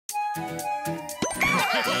Five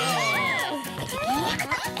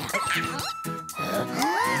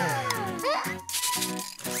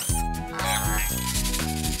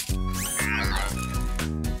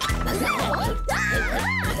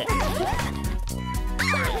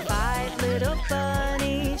little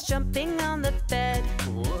bunnies jumping on the bed.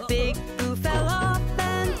 Big Boo fell off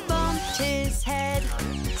and bumped his head.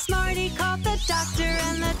 Smarty called the doctor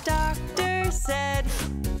and the doctor said,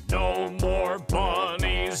 "No more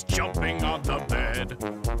bunnies jumping on the bed."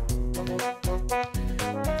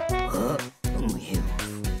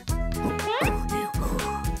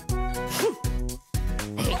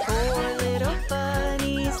 Four little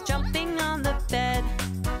bunnies jumping on the bed.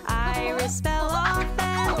 Iris fell off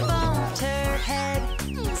and bumped her head.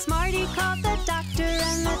 Smarty called the doctor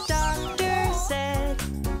and the doctor said,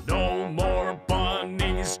 "No more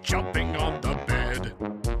bunnies jumping on the bed."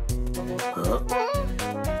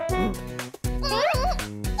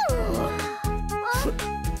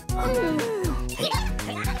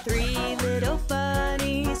 Three little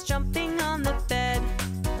bunnies jumping on the bed.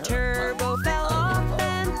 Turbo fell off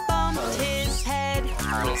and bumped his head.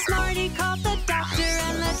 Smarty called the doctor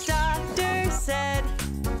and the doctor said,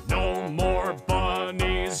 "No more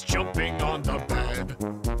bunnies jumping on the bed."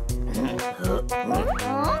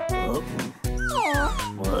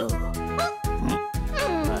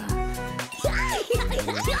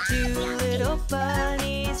 Two little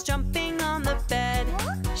bunnies jumping on the bed.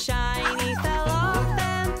 Shiny fell off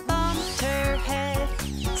and bumped her head.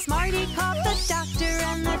 Smarty called the doctor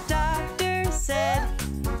and the doctor said,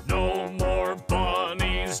 "No more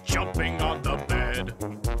bunnies jumping on the bed."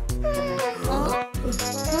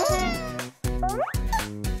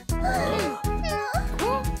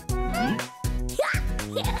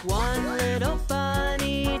 One little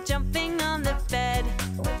bunny jumping on the bed.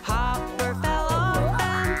 Hopper fell off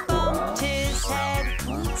and bumped his head.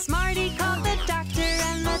 Smarty called the doctor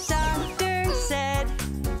and the doctor said,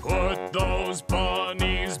 "Put those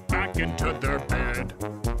bunnies back into their bed."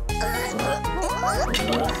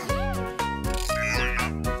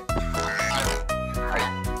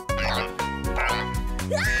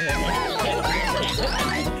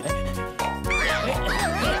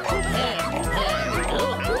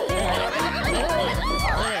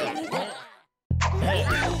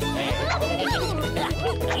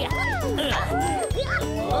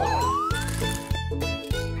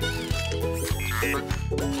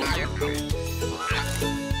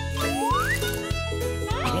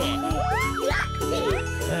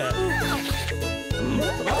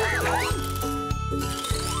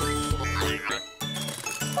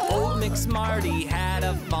 Old McSmarty had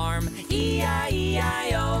a farm,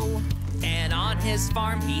 E-I-E-I-O. And on his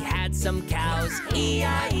farm he had some cows,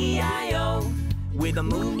 E-I-E-I-O. With a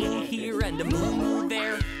moo-moo here and a moo-moo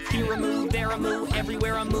there. Here a moo, there a moo,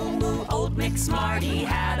 everywhere a moo-moo. Old McSmarty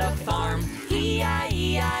had a farm,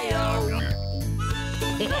 E-I-E-I-O.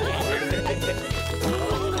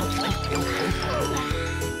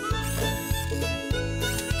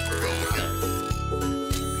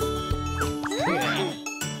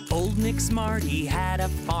 Old McSmarty had a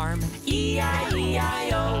farm,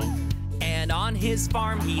 E-I-E-I-O. And on his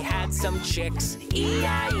farm he had some chicks,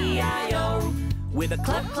 E-I-E-I-O. With a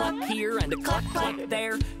cluck cluck here and a cluck cluck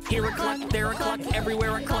there. Here a cluck, there a cluck,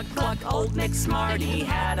 everywhere a cluck cluck. Old McSmarty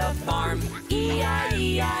had a farm,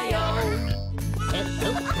 E-I-E-I-O.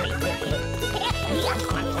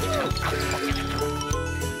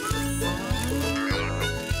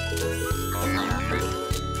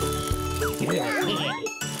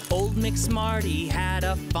 Old McSmarty had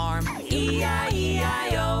a farm,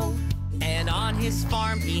 E-I-E-I-O. And on his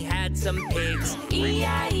farm he had some pigs,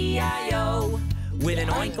 E-I-E-I-O. With an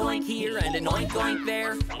oink oink here and an oink oink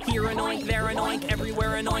there. Here an oink, there an oink,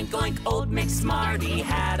 everywhere an oink oink. Old McSmarty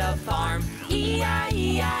had a farm,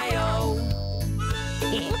 E-I-E-I-O.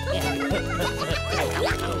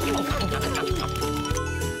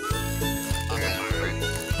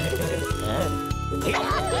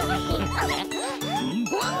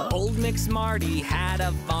 Old McSmarty had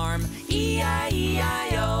a farm,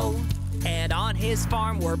 E-I-E-I-O. And on his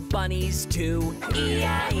farm were bunnies too,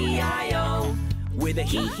 E-I-E-I-O. With a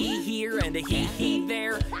hee-hee here and a hee-hee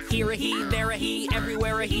there. Here a hee, there a hee,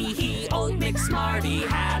 everywhere a hee-hee. Old McSmarty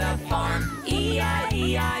had a farm,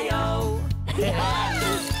 E-I-E-I-O.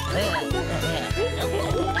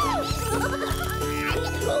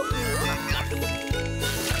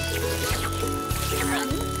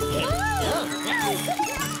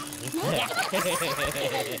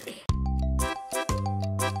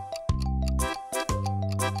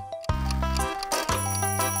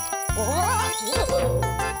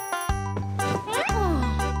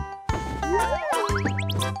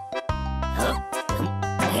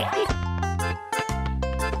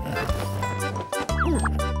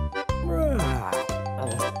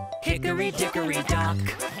 hickory dock.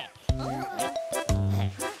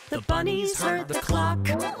 The bunnies heard the clock.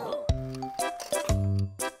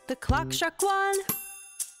 The clock struck 1.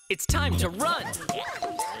 It's time to run.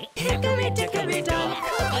 Hickory dickory dock.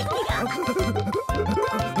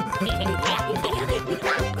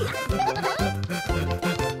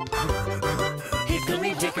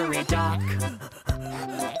 Hickory dickory dock.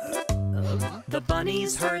 The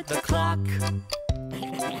bunnies heard the clock.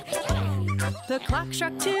 The clock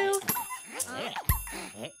struck 2.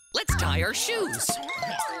 Let's tie our shoes.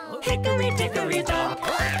 Hickory dickory dock.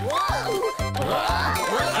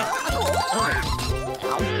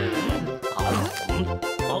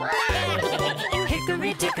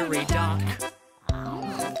 Hickory dickory dock.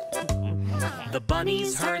 The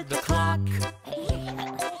bunnies heard the clock.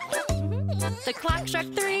 The clock struck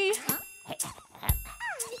 3.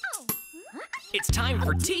 It's time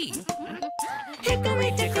for tea.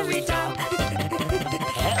 Hickory dickory dock.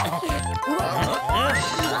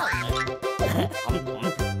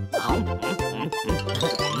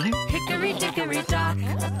 Hickory dickory dock.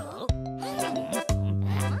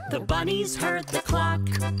 The bunnies heard the clock.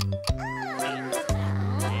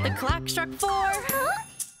 The clock struck 4.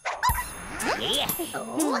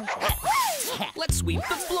 Let's sweep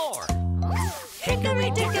the floor.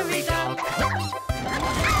 Hickory dickory dock.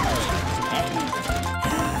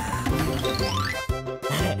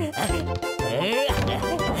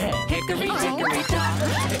 Hickory dickory dock.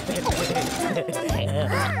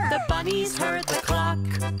 The bunnies heard the clock.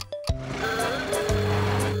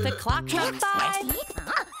 The clock struck 5.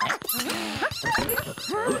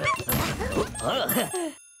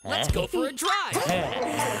 Let's go for a drive.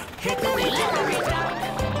 Hickory dickory dock.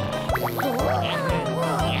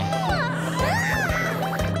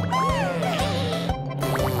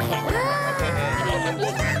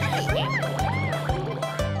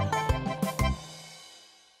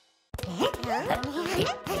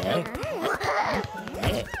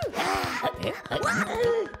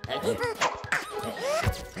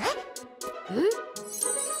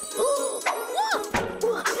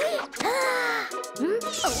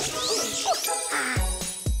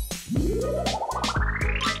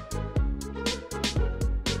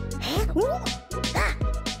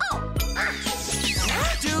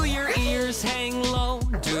 Do your ears hang low?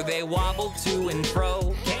 Do they wobble to and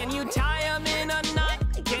fro? Can you tie them in a knot?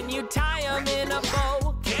 Can you tie them in a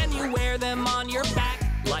bow? Can you wear them on your back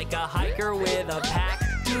like a hiker with a pack?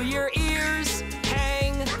 Do your ears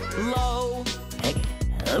hang low?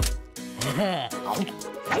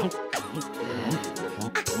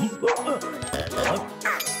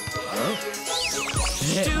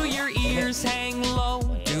 Do your ears hang low?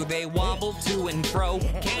 Do they wobble to and fro?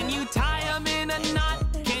 Can you tie them in a knot?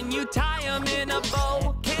 Can you tie them in a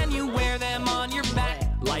bow? Can you wear them on your back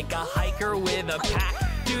like a hiker with a pack?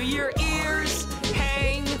 Do your ears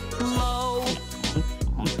hang low?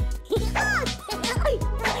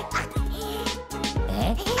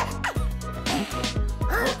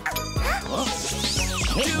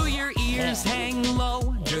 Do your ears hang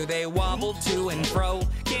low? Do they wobble to and fro?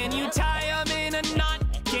 Can you tie them in a knot?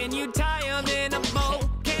 Can you tie them in a bow?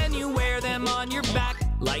 Can you wear them on your back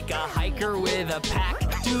like a hiker with a pack?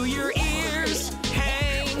 Do your ears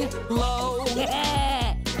hang low?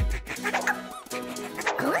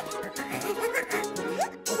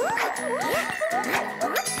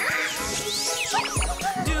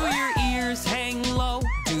 Do your ears hang low?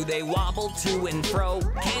 Do they wobble to and fro?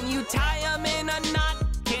 Can you tie them in a knot?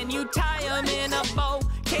 Can you tie them in a bow?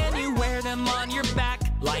 Can you wear them on your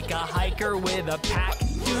back like a hiker with a pack?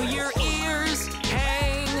 Do your ears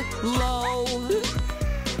hang low?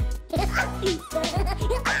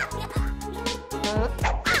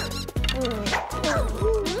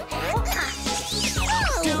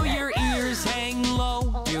 Do your ears hang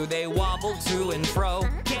low? Do they wobble to and fro?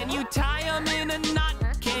 Can you tie them in a knot?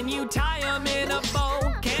 Can you tie them in a bow?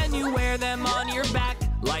 Can you wear them on your back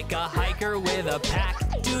like a hiker with a pack?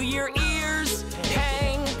 Do your ears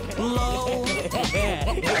hang low?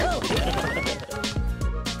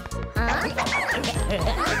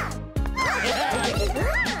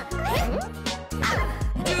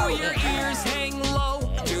 Do your ears hang low?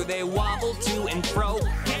 Do they wobble to and fro?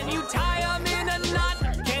 Can you tie them in a knot?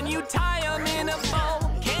 Can you tie them in a bow?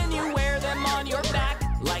 Can you wear them on your back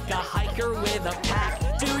like a hiker with a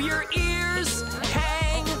pack? Do your ears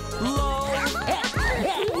hang low?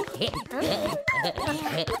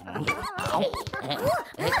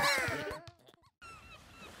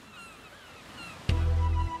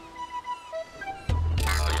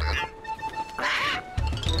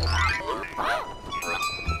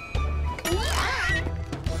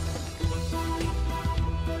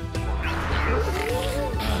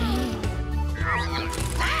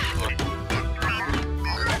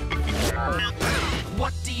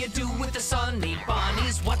 do with the Sunny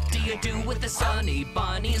Bunnies? What do you do with the Sunny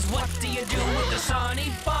Bunnies? What do you do with the Sunny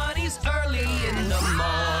Bunnies? Early in the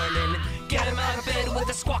morning, get 'em out of bed with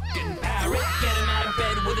a squawking parrot. Get 'em out of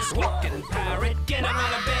bed with a squawking parrot. Get 'em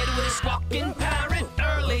out of bed with a squawking parrot.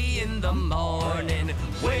 Early in the morning,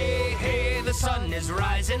 way hey, the sun is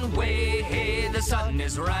rising. Way hey, the sun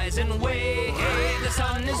is rising. Way hey, the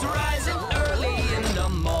sun is rising. Early in the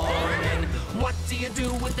morning. What do you do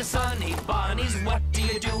with the Sunny Bunnies? What do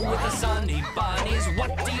you do with the Sunny Bunnies?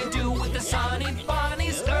 What do you do with the Sunny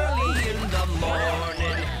Bunnies? Early in the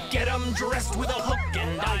morning, get 'em dressed with a hook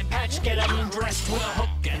and eye patch. Get 'em dressed with a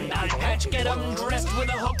hook and eye patch. Get 'em dressed with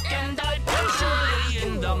a hook and eye patch. Early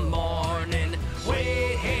in the morning,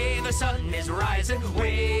 way hey, the sun is rising.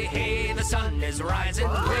 Way hey, the sun is rising.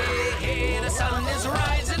 Way hey, the sun is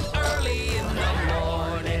rising. Early in the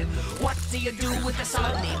morning. What do you do with the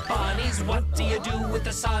Sunny Bunnies? What do you do with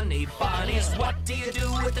the Sunny Bunnies? What do you do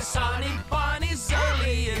with the Sunny Bunnies?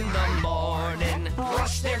 Early in the morning,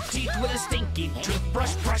 brush their teeth with a stinky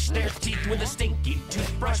toothbrush. Brush their teeth with a stinky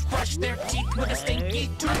toothbrush. Brush their teeth with a stinky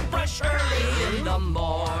toothbrush. Early in the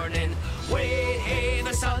morning, way hey,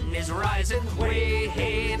 the sun is rising. Way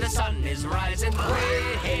hey, the sun is rising. Way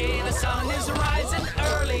hey, the sun is rising.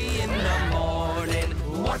 Early in the morning.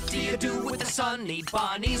 What do you do with the Sunny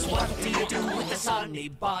Bunnies? What do you do with the Sunny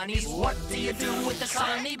Bunnies? What do you do with the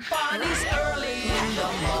Sunny Bunnies? Early in the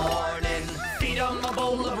morning, feed 'em a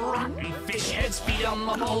bowl of rotten fish heads. Feed 'em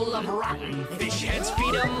a bowl of rotten fish heads.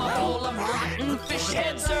 Feed 'em a bowl of rotten fish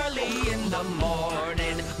heads. Early in the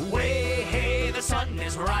morning, way hey, the sun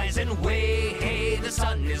is rising. Way hey, the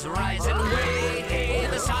sun is rising. Way hey,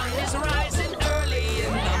 the sun is rising. Early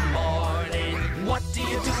in the morning. What do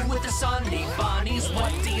you do with the Sunny Bunnies?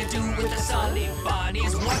 What do you do with the Sunny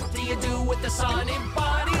Bunnies? What do you do with the Sunny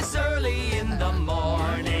Bunnies? Early in the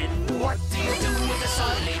morning. What do you do with the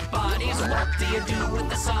Sunny Bunnies? What do you do with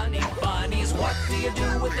the Sunny Bunnies? What do you do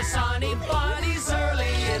with the Sunny Bunnies?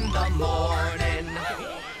 Early in the morning.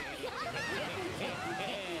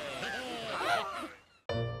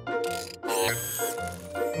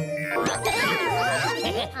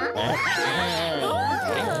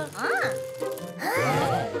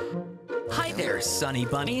 Hi there, Sunny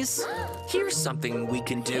Bunnies. Here's something we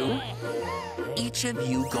can do. Each of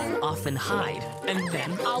you go off and hide, and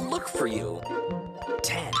then I'll look for you.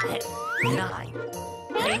 10, 9,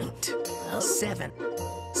 8, 7,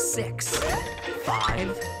 6,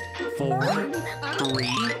 5, 4,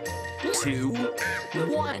 3, 2,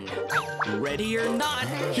 1. Ready or not,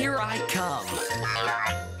 here I come.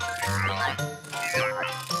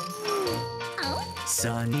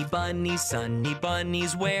 Sunny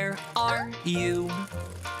bunnies, where are you?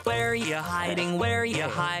 Where you hiding, where you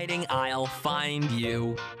hiding? I'll find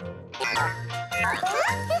you.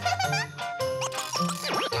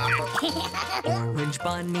 Orange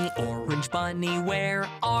bunny, where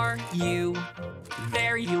are you?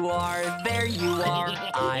 There you are,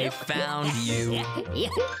 I found you.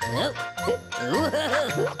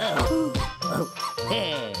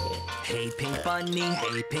 Hey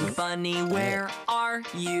pink bunny, where are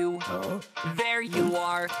you? There you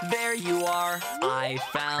are, I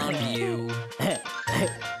found you.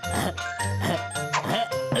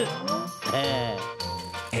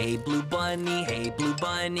 Hey blue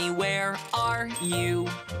bunny, where are you?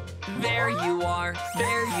 There you are,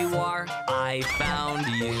 I found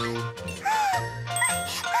you.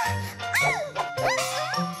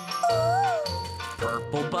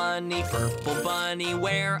 Purple bunny,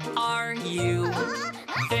 where are you?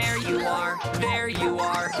 There you are,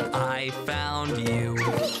 I found you.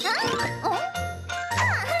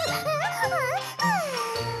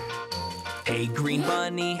 Hey green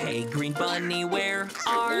bunny, where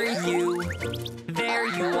are you? There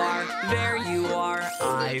you are,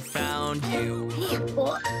 I found you.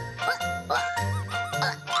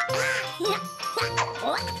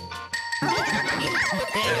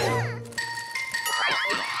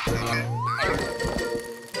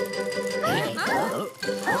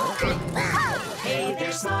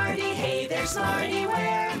 Hey there, Smarty,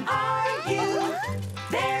 where are you?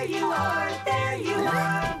 There you are,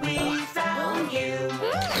 we found you.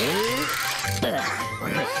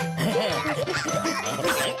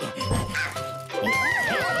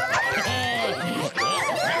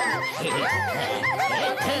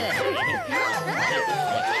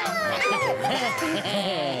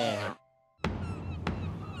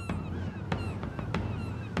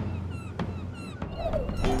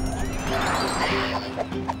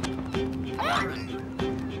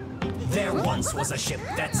 There Once was a ship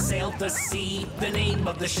that sailed the sea. The name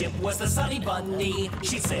of the ship was the Sunny Bunny.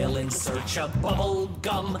 She'd sail in search of bubble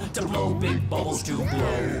gum to blow big bubbles to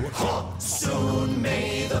blow. Soon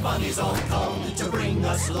may the bunnies all come to bring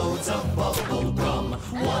us loads of bubble gum.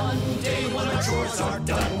 One day when our chores are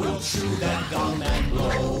done, we'll chew that gum and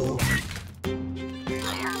blow.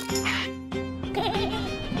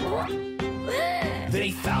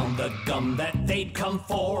 They found the gum that they'd come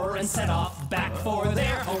for and set off back for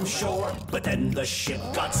their home shore. But then the ship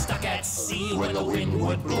got stuck at sea where the wind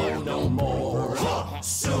would blow no more.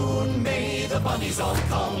 Soon may the bunnies all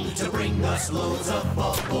come to bring us loads of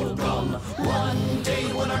bubble gum. One day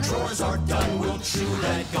when our chores are done, we'll chew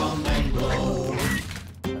that gum and blow.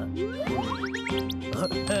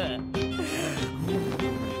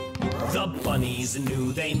 The bunnies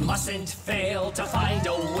knew they mustn't fail to find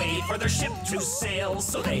a way for their ship to sail.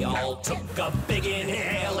 So they all took a big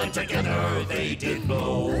inhale and together they did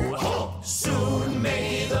blow. Soon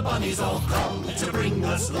may the bunnies all come to bring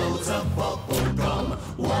us loads of bubble gum.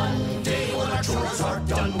 One day when our chores are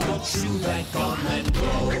done, we'll chew that gum and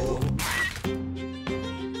blow.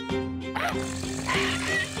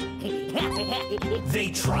 They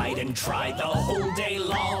tried and tried the whole day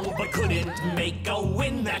long, but couldn't make a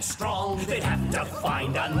wind that strong. They'd have to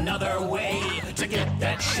find another way to get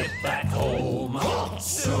that ship back home.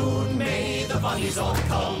 Soon may the bunnies all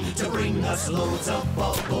come to bring us loads of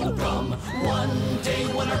bubble gum. One day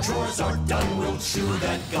when our chores are done, we'll chew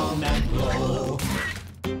that gum and blow.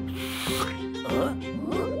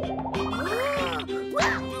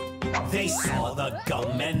 They saw the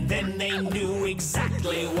gum and then they knew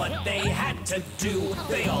exactly what they had to do.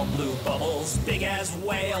 They all blew bubbles big as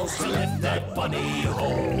whales to lift that bunny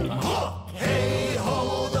home. Hey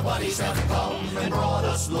ho, the bunnies have come and brought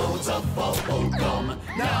us loads of bubble gum.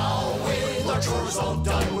 Now with our chores all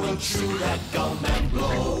done, we'll chew that gum and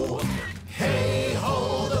blow. Hey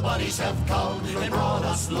ho, the bunnies have come and brought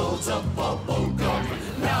us loads of bubble gum.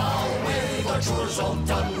 Now with our chores all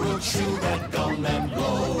done, we'll chew that gum and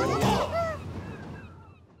blow.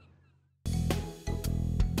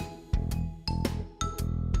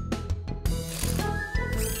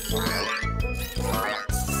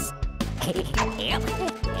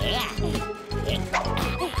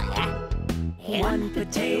 One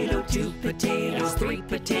potato, two potatoes, three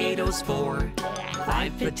potatoes, 4,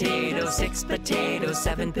 5 potatoes, 6 potatoes,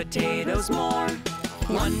 7 potatoes more.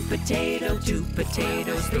 1 potato, 2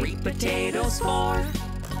 potatoes, 3 potatoes, 4,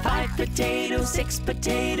 5 potatoes, 6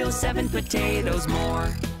 potatoes, 7 potatoes more.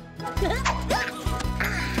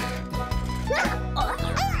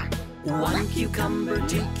 1 cucumber,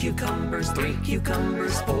 2 cucumbers, 3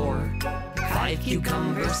 cucumbers, 4, 5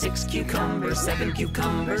 cucumbers, 6 cucumbers, 7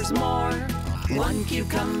 cucumbers more. 1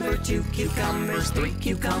 cucumber, 2 cucumbers, 3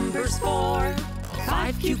 cucumbers, 4,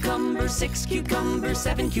 5 cucumbers, 6 cucumbers,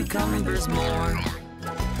 7 cucumbers more.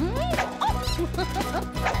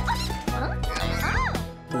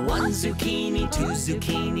 1 zucchini, 2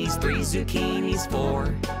 zucchinis, 3 zucchinis,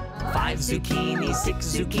 4, 5 zucchinis, 6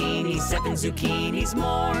 zucchinis, 7 zucchinis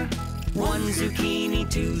more. 1 zucchini,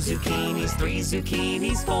 2 zucchinis, 3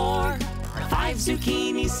 zucchinis, 4, 5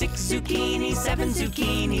 zucchinis, 6 zucchinis, 7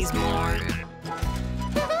 zucchinis more.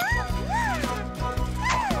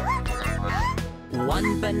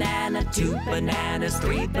 1 banana, 2 bananas,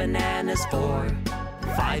 3 bananas, 4,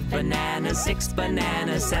 5 bananas, 6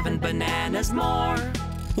 bananas, 7 bananas more.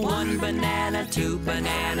 1 banana, 2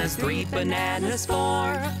 bananas, 3 bananas,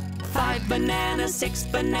 4, 5 bananas, 6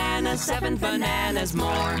 bananas, 7 bananas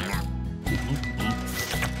more.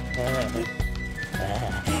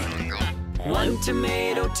 1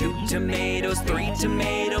 tomato, 2 tomatoes, 3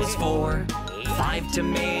 tomatoes, 4, 5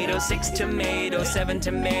 tomatoes, 6 tomatoes, 7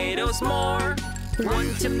 tomatoes more.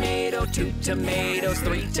 1 tomato, 2 tomatoes,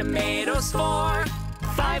 3 tomatoes, 4,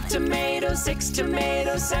 5 tomatoes, 6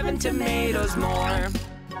 tomatoes, 7 tomatoes more.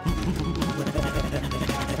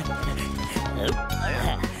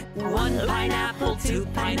 1 pineapple, 2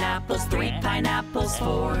 pineapples, 3 pineapples,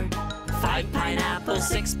 4, 5 pineapples,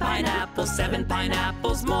 6 pineapples, 7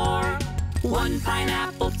 pineapples more. 1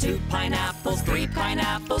 pineapple, 2 pineapples, 3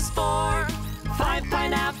 pineapples, 4, 5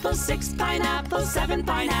 pineapples, 6 pineapples, 7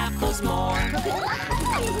 pineapples more.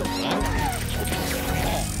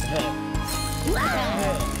 1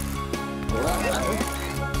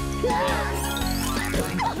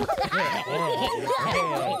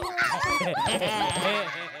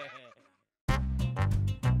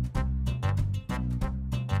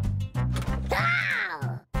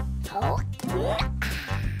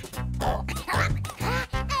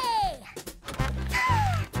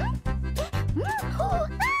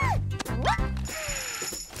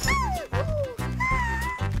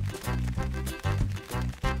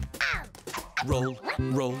 roll,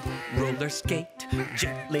 roll, roller skate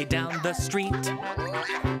gently down the street.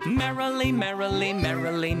 Merrily, merrily,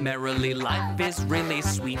 merrily, merrily, life is really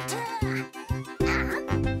sweet.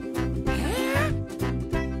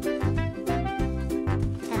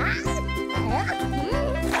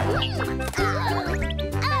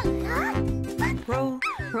 Roll,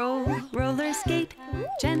 roll, roller skate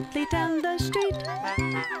gently down the street.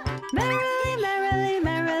 Merrily, merrily,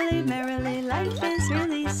 merrily, merrily, life is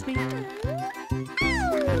really sweet.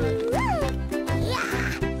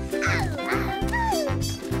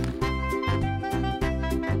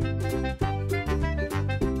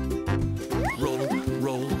 Roll,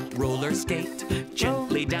 roll, roller skate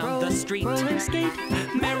gently down the street. Roller skate.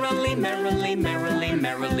 Merrily, merrily, merrily,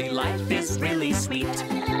 merrily, life is really sweet.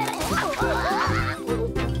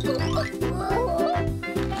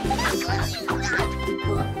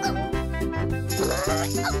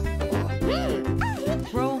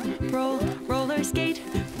 Roll, roll, roller skate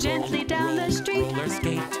gently down the street. Roller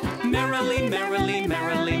skate. Merrily, merrily,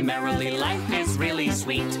 merrily, merrily, life is really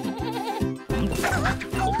sweet.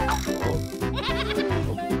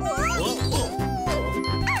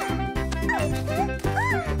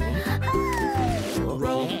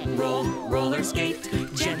 Roll, roll, roller skate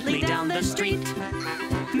gently down the street.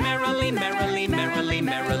 Merrily, merrily, merrily,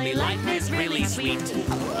 merrily, life is really sweet.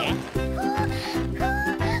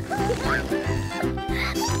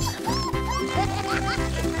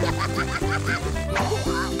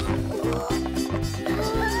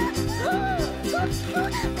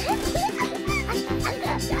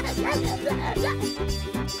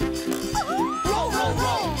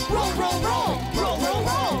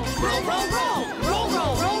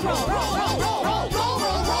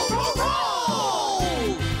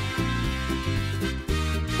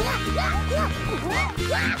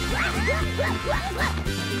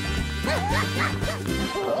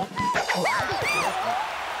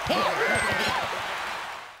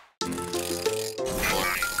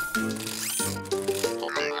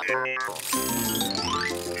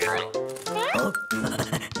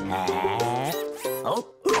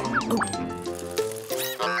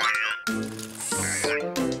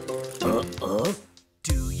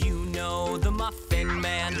 Do you know the Muffin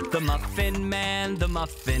Man? The Muffin Man, the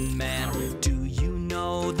Muffin Man. Do you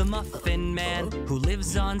know the Muffin Man who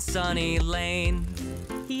lives on Sunny Lane?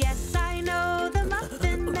 Yes, I know the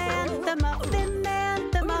Muffin Man, the Muffin Man,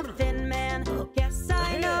 the Muffin Man. Yes,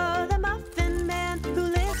 I know the Muffin Man who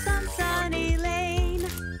lives on Sunny Lane.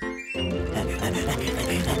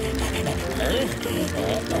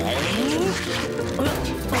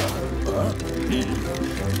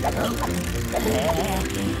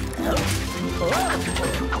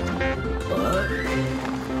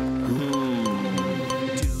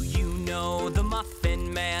 Do you know the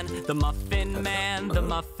Muffin Man? The Muffin Man, the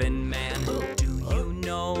Muffin Man. Do you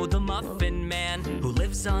know the Muffin Man who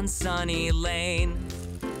lives on Sunny Lane?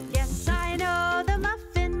 Yes, I know the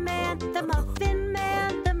Muffin Man, the Muffin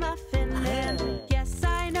Man, the Muffin Man. Yes,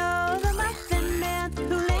 I know the Muffin Man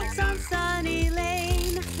who lives on Sunny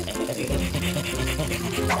Lane. Do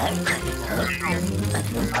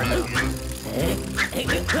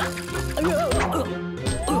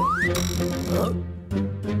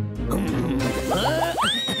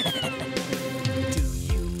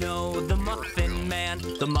you know the Muffin Man?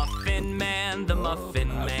 The Muffin Man, the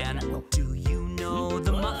Muffin Man. Do you know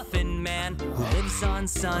the Muffin Man who lives on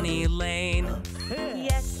Sunny Lane?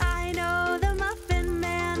 Yes, I know the Muffin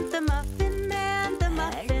Man, the Muffin Man, the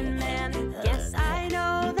Muffin Man. Yes, I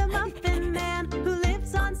know the Muffin Man who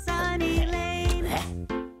lives on Sunny Lane.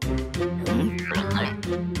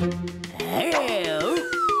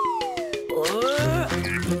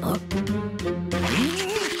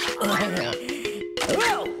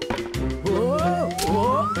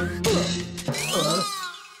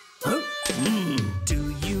 Do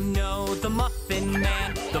you know the Muffin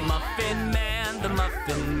Man? The Muffin Man, the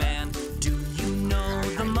Muffin Man. Do you know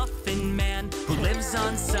the Muffin Man who lives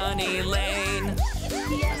on Sunny Lane?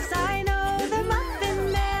 Yes, I know the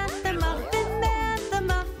Muffin Man, the Muffin Man, the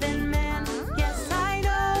Muffin Man. Yes, I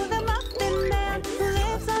know the Muffin Man who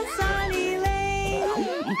lives on Sunny Lane.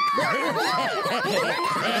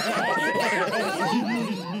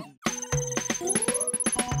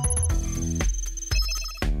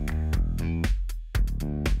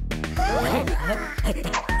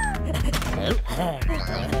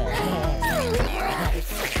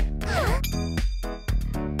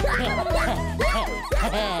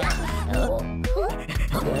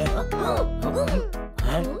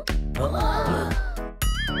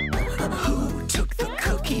 Who took the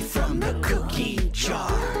cookie from the cookie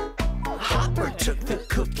jar? Hopper took the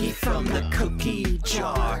cookie from the cookie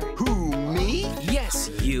jar. Who, me?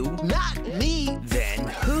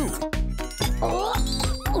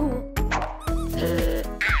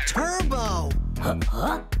 Who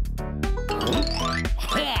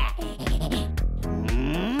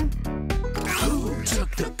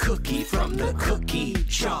took the cookie from the cookie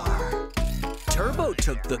jar? Turbo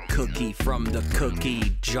took the cookie from the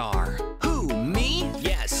cookie jar. Who, me?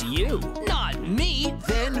 Yes, you. Not me.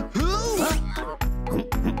 Then who?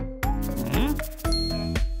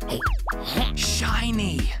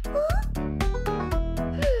 Shiny.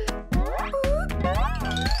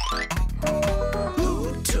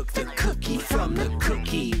 Who took the cookie from the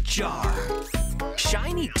cookie jar?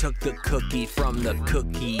 Shiny took the cookie from the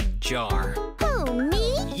cookie jar. Who,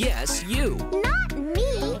 me? Yes, you. Not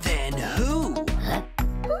me. Then who?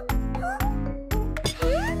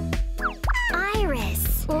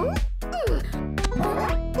 Iris. Who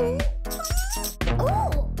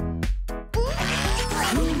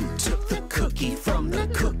took the cookie from the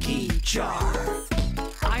cookie jar?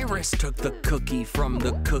 Iris took the cookie from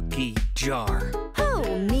the cookie jar.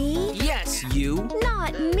 Who, me? Yes, you.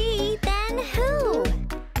 Not me. Then who?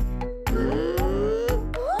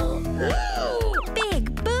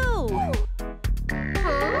 Big Boo.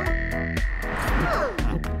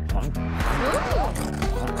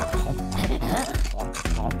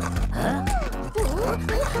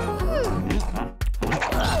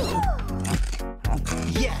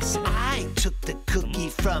 Yes, I took the cookie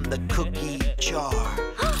from the cookie jar.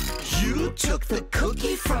 You took the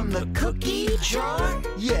cookie from the cookie jar?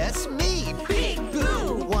 Yes, me, Big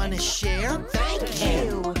Boo. Wanna share? Thank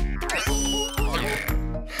you.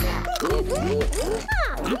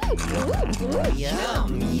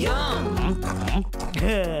 Yum, yum.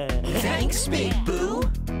 Thanks, Big Boo.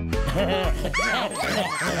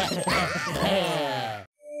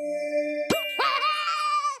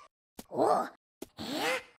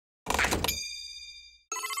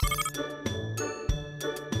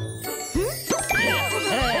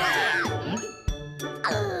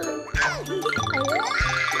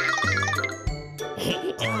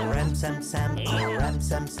 Ram sam sam, oh ram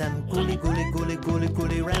sam sam, gully gully gully gully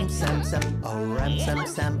gully ram sam sam, oh ram sam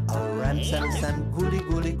sam, oh ram sam sam, gully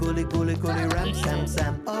gully gully gully gully ram sam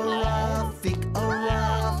sam, oh Rafik,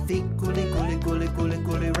 gully gully gully gully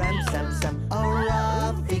gully ram sam sam, oh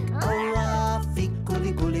Rafik,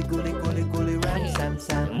 gully gully gully gully gully ram sam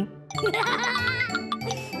sam.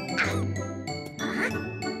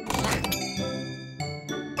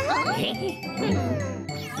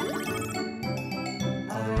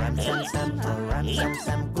 Ram sam sam, oh ram sam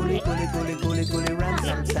sam, gully gully gully gully gully ram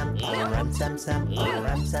sam sam, oh ram sam sam, oh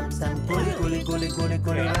ram sam sam, gully gully gully gully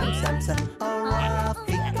gully ram sam sam, oh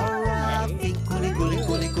Rafik, gully gully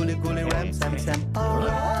gully gully gully ram sam sam, oh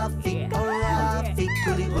Rafik,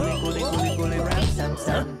 gully gully gully gully gully ram sam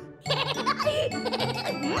sam.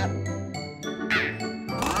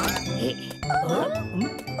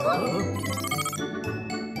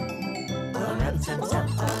 Ram sam sam,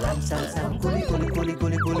 oh ram sam sam, gully gully gully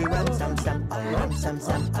gully gully ram sam sam, oh ram sam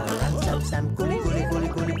sam, oh ram sam sam, gully gully gully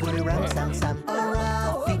gully gully ram sam sam, oh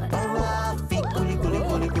Rafik, gully gully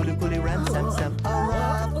gully gully gully ram sam sam, oh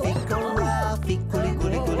Rafik, gully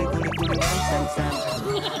gully gully gully gully ram sam sam.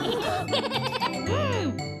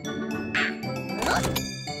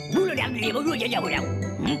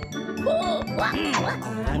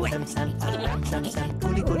 Ram sam sam, oh ram sam sam,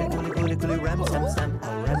 gully gully gully gully gully ram sam sam,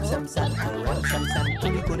 oh ram sam sam, oh ram sam sam,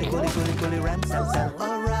 gully gully gully gully gully ram sam sam,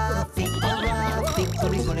 oh Rafik,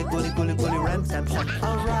 gully gully gully gully gully ram sam sam,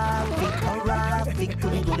 oh Rafik,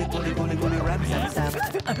 gully gully gully gully gully ram sam sam.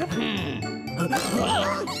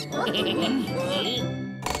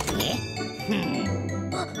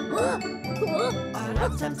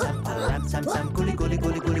 Ram sam sam, oh ram sam sam, gully gully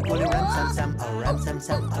gully gully gully ram sam sam, oh ram sam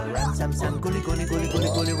sam, oh ram sam sam, gully gully gully gully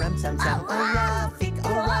gully ram sam sam, oh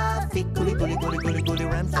Rafik, gully gully gully gully gully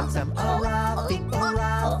ram sam sam, oh Rafik,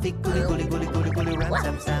 gully gully gully gully gully ram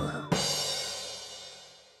sam sam.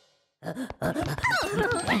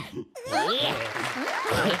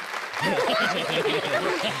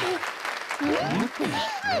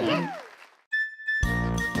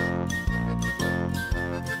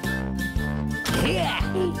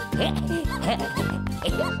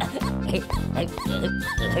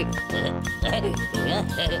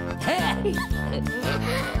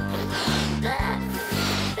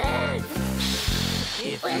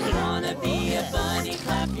 If you wanna be a bunny,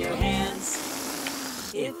 clap your hands.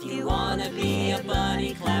 If you wanna be a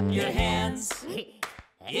bunny, clap your hands.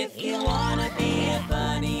 If you wanna be a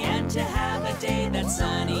bunny and to have a day that's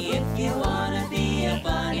sunny, if you wanna be a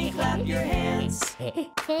bunny, clap your hands. If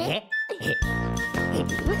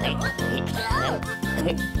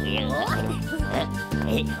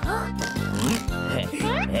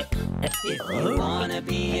you wanna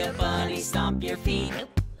be a bunny, stomp your feet.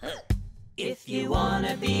 If you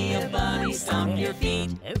wanna be a bunny, stomp your feet.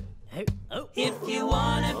 If you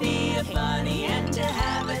wanna be a bunny and to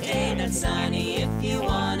have a day that's sunny. If you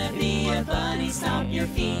wanna be a bunny, stomp your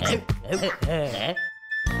feet.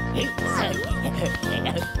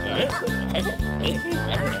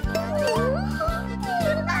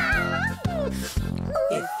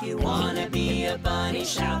 If you wanna be a bunny,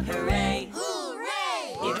 shout hooray!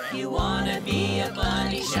 Hooray! If you wanna be a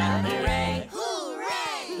bunny, shout hooray! Hooray!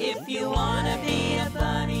 If you wanna be a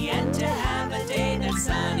bunny and to have a day that's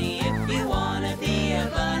sunny. If you wanna be a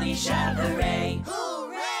bunny, shout hooray!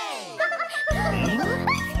 Hooray!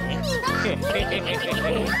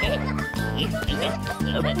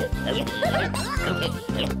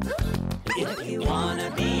 If you wanna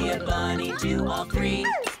be a bunny, do all three.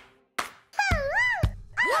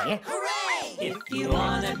 Hooray! If you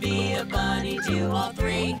wanna be a bunny, do all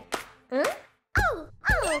three. Hooray!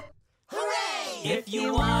 If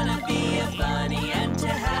you wanna be a bunny and to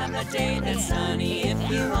have a day that's sunny. If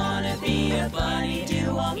you wanna be a bunny,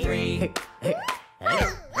 do all three. Hooray!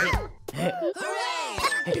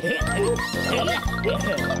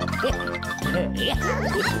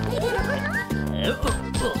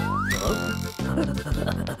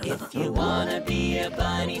 If you wanna be a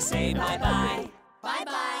bunny, say bye-bye.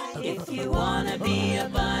 Bye-bye. If you wanna be a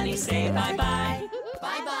bunny, say bye-bye.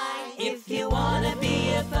 Bye-bye. If you wanna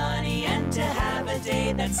be a bunny and to have a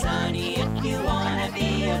day that's sunny. If you wanna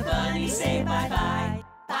be a bunny, say bye-bye.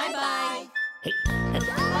 Bye-bye.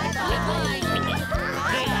 Bye-bye.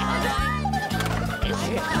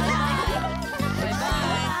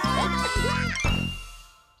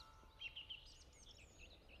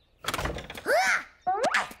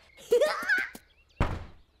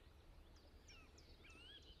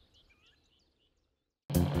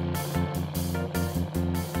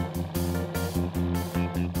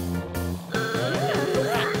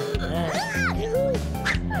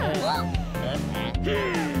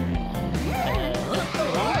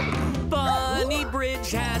 Bunny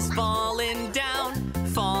Bridge has fallen down,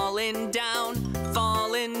 fallen down,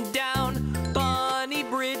 fallen down. Bunny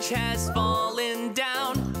Bridge has fallen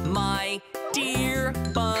down, my dear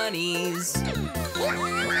bunnies.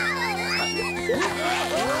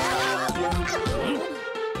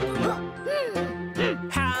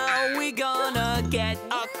 How we gonna get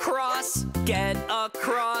across, get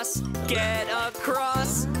across, get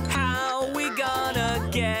across? How we gonna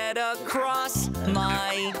get across,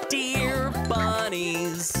 my dear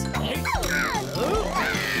bunnies?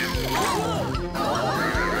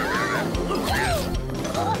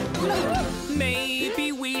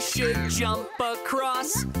 Maybe we should jump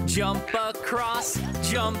across, jump across,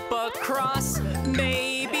 jump across.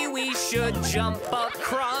 Maybe we should jump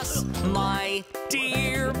across, my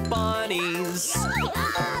dear bunnies.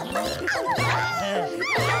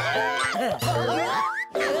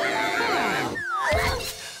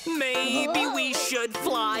 Maybe we should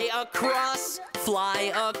fly across,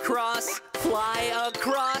 fly across, fly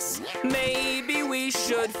across. Maybe we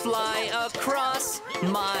should fly across,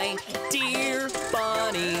 my dear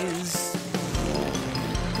bunnies.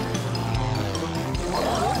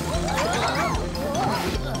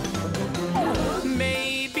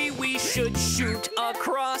 Maybe we should shoot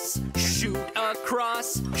across, shoot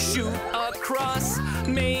across, shoot across.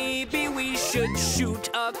 Maybe we should shoot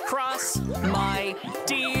across, my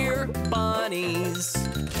dear bunnies.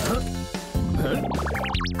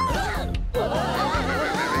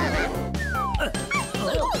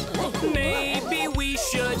 Maybe we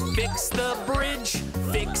should fix the bridge,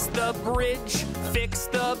 fix the bridge, fix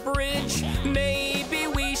the bridge. Maybe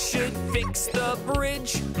we should fix the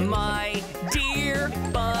bridge, my dear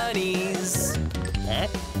bunnies.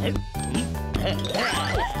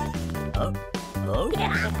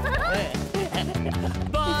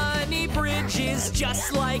 Bunny Bridge is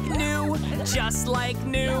just like new, just like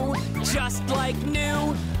new, just like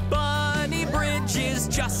new. Bunny Bridge is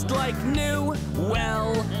just like new.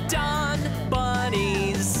 Well done,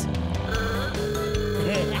 bunnies.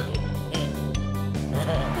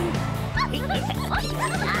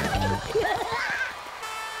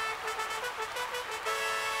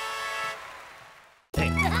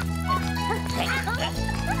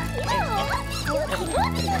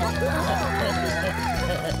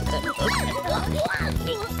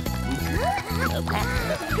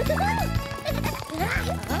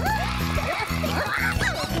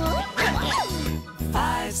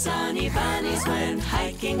 Five sunny bunnies went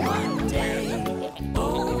hiking one day,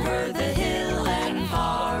 over the hill and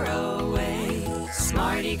far away.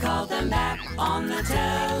 Smarty called them back on the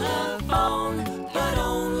telephone, but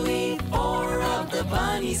only 4 of the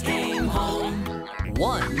bunnies came home.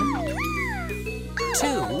 1,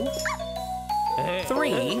 2,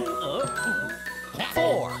 3,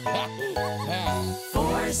 4.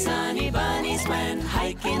 4 sunny bunnies went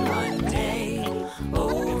hiking one day,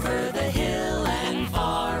 over the hill and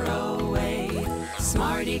far away.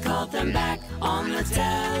 Smarty called them back on the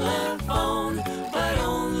telephone, but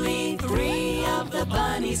only 3 of the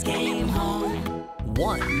bunnies came home.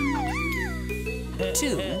 1,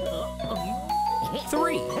 2,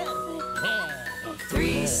 3.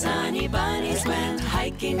 3 sunny bunnies went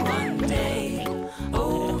hiking one day,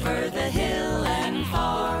 over the hill and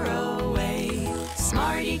far away.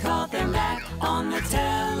 Smarty called them back on the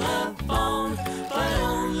telephone, but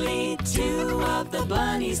only 2 of the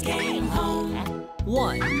bunnies came home.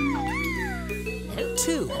 1,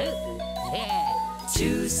 2.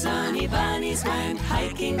 2 sunny bunnies went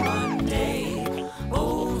hiking one day,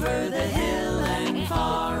 over the hill and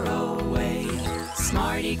far away.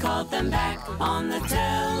 Smarty called them back on the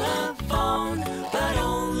telephone, but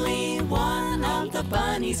only 1 of the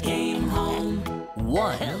bunnies came home.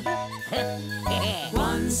 1,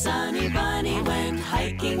 1 sunny bunny went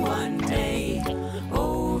hiking one day,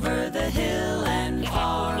 over the hill and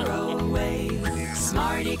far away.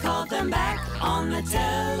 Smarty called them back on the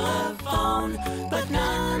telephone, but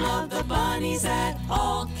none of the bunnies at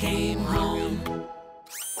all came home.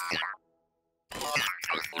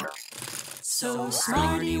 So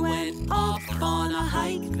Smarty went off on a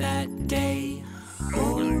hike that day,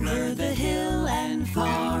 over the hill and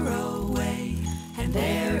far away. And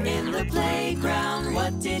there in the playground,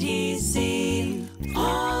 what did he see?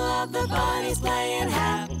 All of the bunnies playing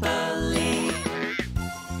happily.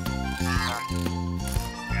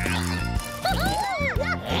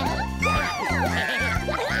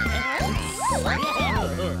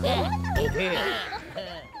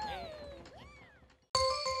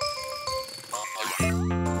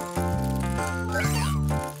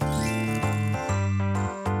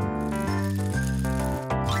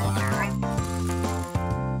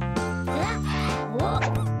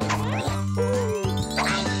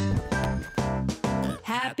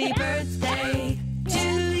 Happy birthday to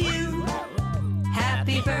you.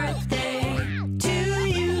 Happy birthday to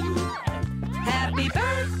you. Happy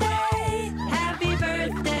birthday, happy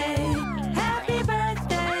birthday, happy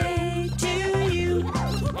birthday to you.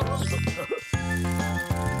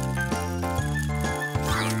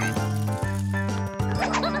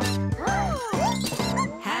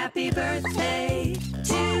 Happy birthday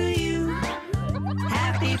to you.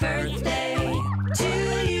 Happy birthday to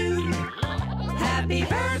you. Happy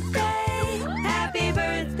birthday, happy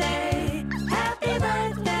birthday, happy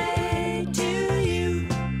birthday to you.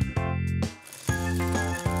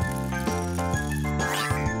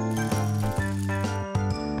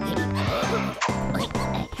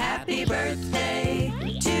 Happy birthday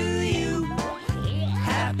to you.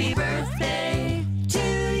 Happy birthday to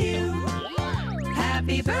you.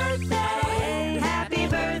 Happy birthday, happy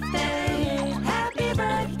birthday, happy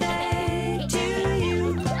birthday to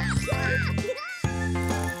you.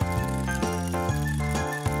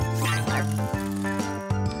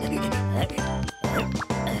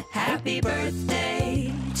 Happy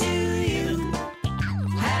birthday to you.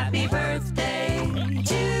 Happy birthday to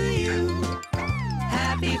you.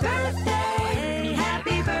 Happy birthday,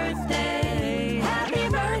 happy birthday, happy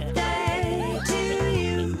birthday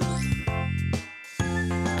to you.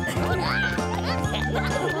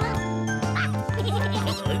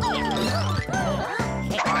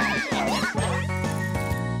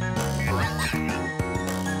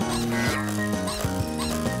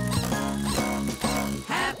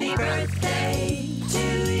 Happy birthday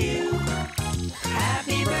to you.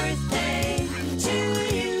 Happy birthday to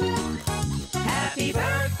you. Happy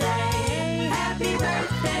birthday, happy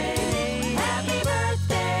birthday, happy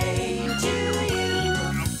birthday to you.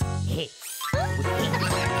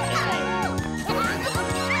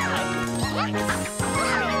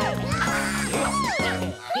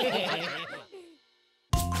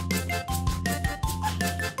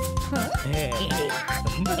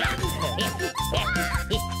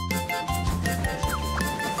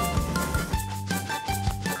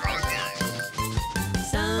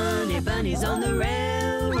 Sunny bunnies on the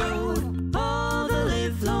railroad all the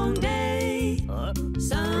livelong day.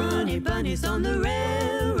 Sunny bunnies on the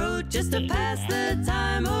railroad just to pass the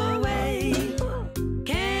time away.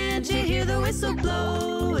 Can't you hear the whistle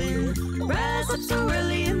blowing? Rise up so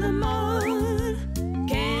early in the morning.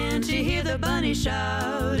 Can't you hear the bunnies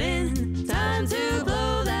shouting? Time to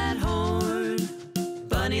blow that horn.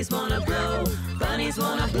 Bunnies wanna blow, bunnies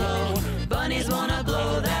wanna blow, bunnies wanna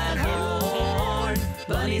blow that horn.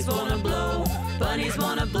 Bunnies wanna blow, bunnies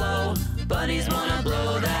wanna blow, bunnies wanna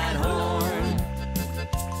blow that horn.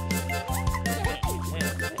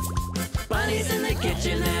 Bunnies in the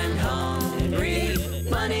kitchen and hungry.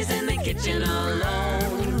 Bunnies in the kitchen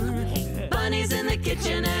alone. Bunnies in the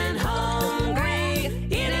kitchen and hungry,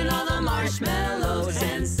 eating all the marshmallows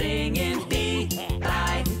and singing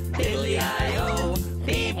beep-bye, biddly-I-O,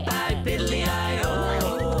 beep-bye,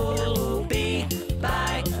 biddly-I-O,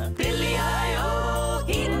 beep-bye, biddly-I-O,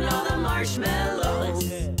 eating all the marshmallows.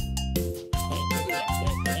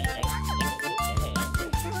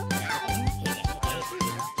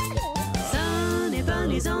 Sunny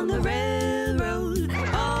bunnies on the railroad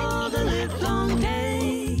all the livelong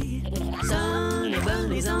day. Sunny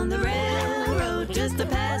bunnies on the railroad just to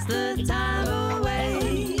pass the time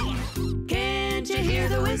away. Can't you hear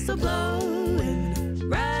the whistle blowing?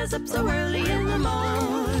 Rise up so early in the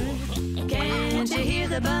morning. Can't you hear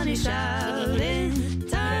the bunnies shouting?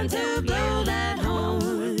 Time to blow that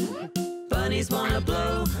horn. Bunnies wanna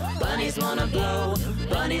blow, bunnies wanna blow,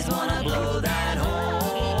 bunnies wanna blow that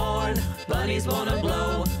horn. Bunnies wanna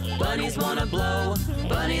blow, bunnies wanna blow,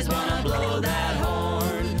 bunnies wanna blow that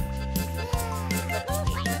horn.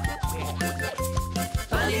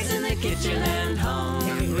 Bunnies in the kitchen and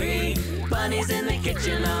hungry. Bunnies in the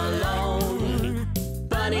kitchen alone.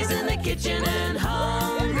 Bunnies in the kitchen and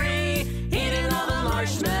hungry, eating all the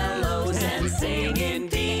marshmallows and singing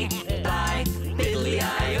beep-bye,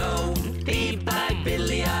 biddly-I-O, beep-bye,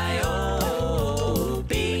 biddly-I-O,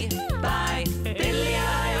 beep-bye,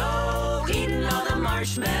 biddly-I-O, eating all the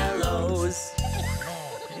marshmallows.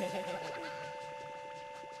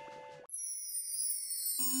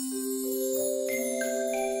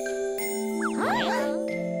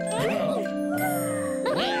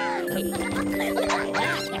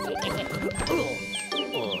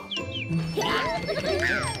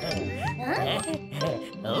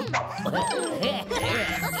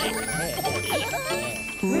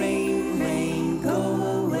 Rain, rain,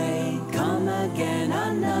 go away, come again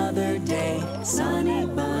another day. Sunny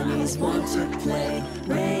bunnies want to play.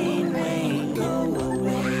 Rain, rain, go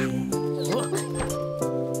away.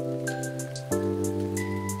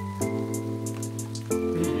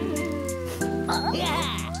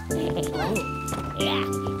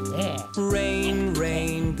 Rain,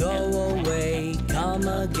 rain, go away, come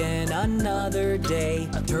again another day.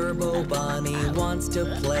 A turbo bunny wants to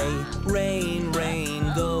play. Rain,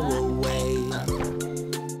 rain, go away.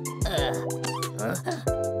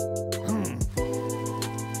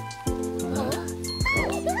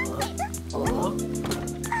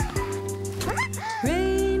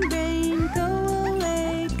 Rain, rain, go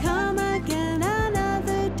away, come again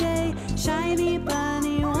another day. Shiny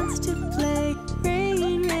bunny wants to play.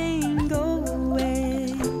 Rain, rain, go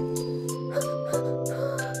away.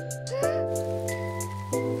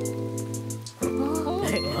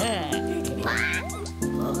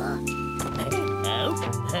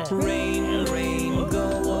 Rain, rain, go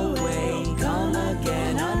away, come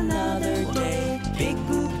again another day. Big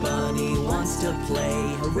Blue Bunny wants to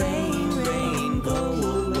play. Rain, rain, go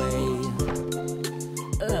away.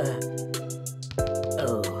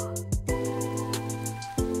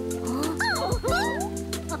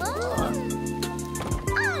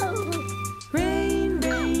 Rain,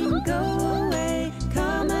 rain, go away,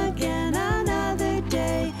 come again another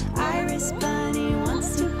day. Iris Bunny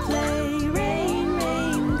wants to play. Rain,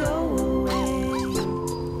 rain, go away.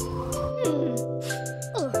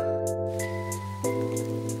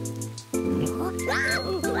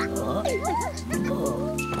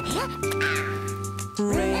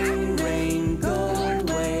 Rain, rain, go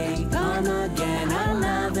away, come again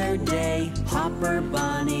another day. Hopper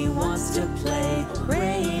Bunny wants to play.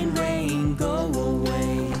 Rain, rain, go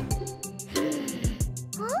away.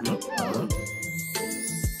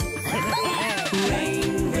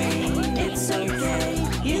 Rain, rain, it's okay.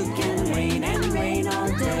 You can rain and rain all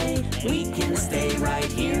day. We can stay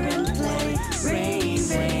right here and play. Rain,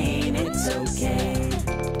 rain, it's okay.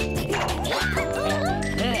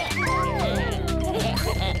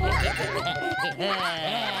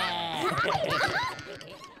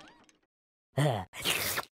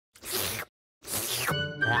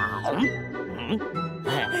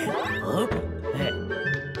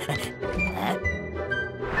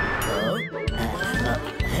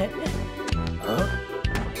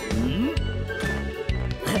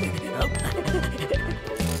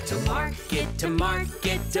 To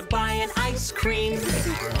market to buy an ice cream.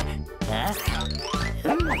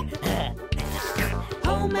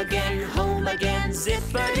 Home again,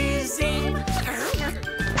 zippity zing.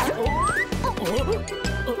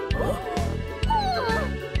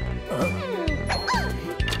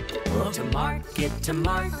 To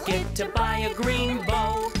market to buy a green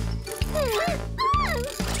bow.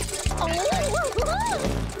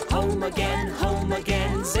 Home again,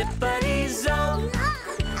 zippity zo.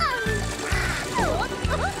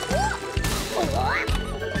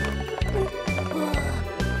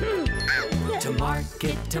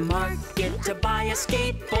 to market to buy a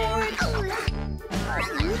skateboard.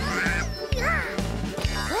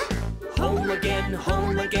 Home again,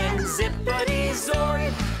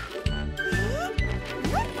 zippity-zord.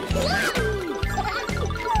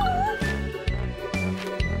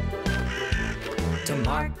 To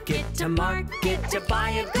market to buy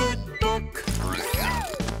a good book.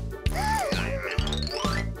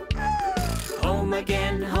 Home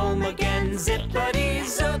again,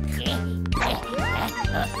 zippity-zook.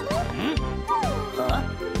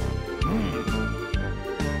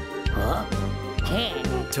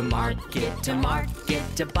 To market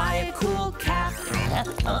to buy a cool cap.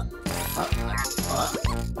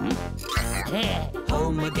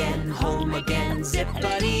 Home again,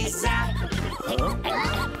 zippity-zap.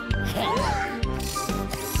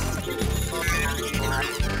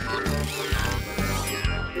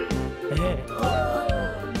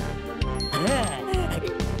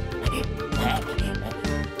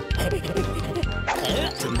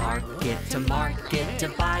 To market to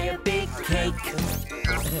buy a big cake.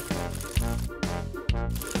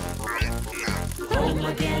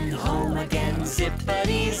 Home again,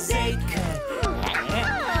 zippity-zake.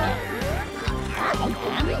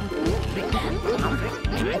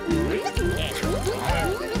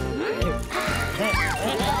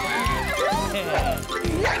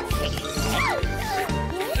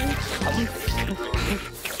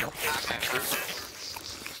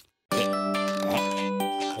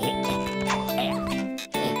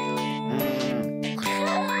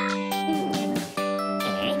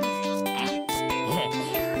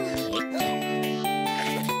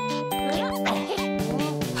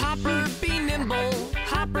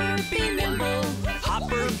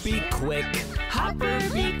 Hopper, be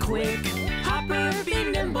quick. Hopper, be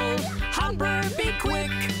nimble. Hopper, be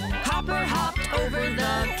quick. Hopper hopped over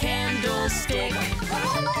the candlestick.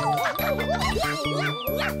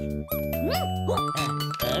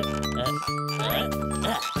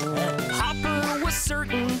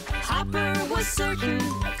 Hopper was certain.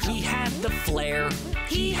 He had the flair.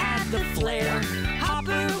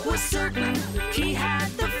 Hopper was certain. He had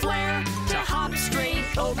the flair to hop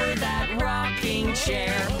straight over that rocking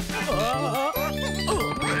chair.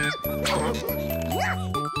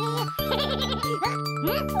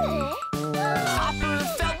 Hopper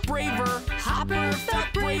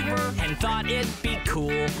felt braver, and thought it'd be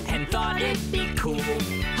cool,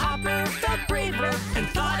 Hopper felt braver, and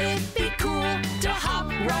thought it'd be cool to hop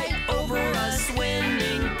right over a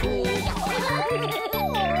swimming pool.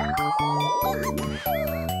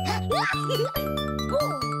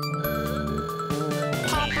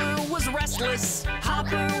 Hopper was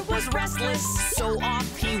restless, so off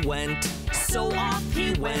he went.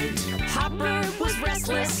 Hopper was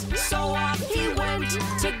restless, so off he went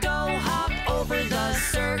to go hop over the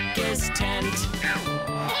circus tent.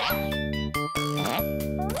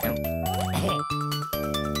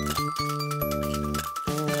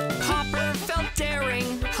 Hopper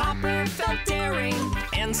felt daring,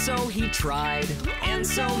 and so he tried.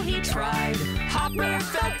 Hopper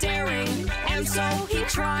felt daring, and so he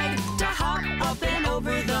tried to hop up and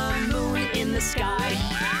over the moon in the sky.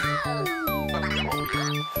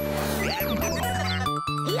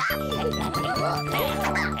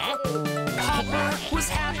 Hopper was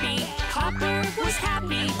happy.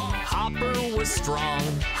 Hopper was strong.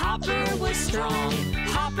 Hopper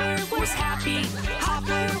was happy.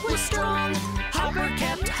 Hopper was strong. Hopper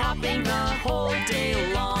kept hopping the whole day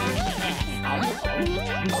long.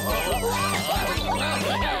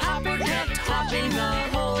 Hopper kept hopping the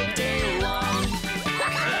whole day long.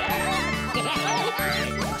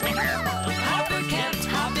 Hopper kept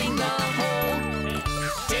hopping the whole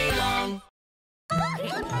day long.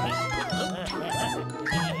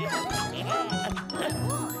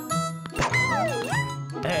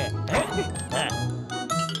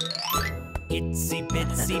 Itsy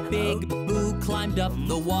bitsy big Boo climbed up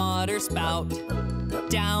the water spout.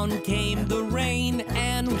 Down came the rain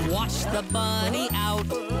and washed the bunny out.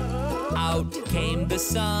 Out came the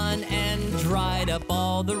sun and dried up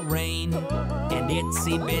all the rain. And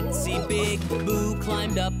itsy bitsy big Boo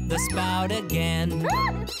climbed up the spout again.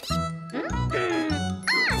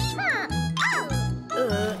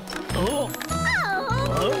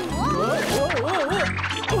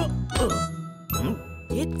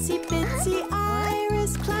 Itsy bitsy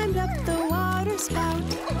Iris climbed up the water spout.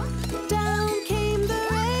 Down came the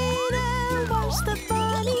rain and washed the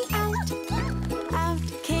bunny out. Out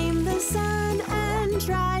came the sun and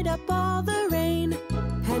dried up all the rain.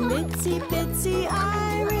 And itsy bitsy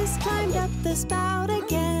Iris climbed up the spout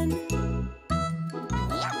again.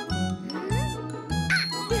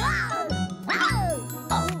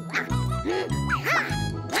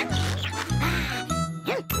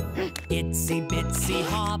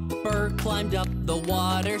 climbed up the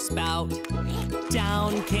water spout.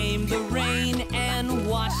 Down came the rain and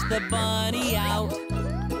washed the bunny out.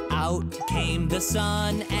 Out came the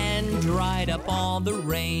sun and dried up all the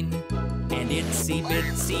rain. And Itsy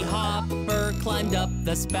Bitsy Hopper climbed up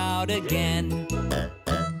the spout again.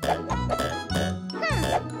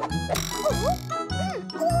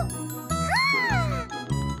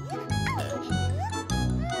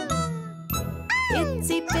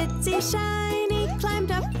 Itsy Bitsy Shiny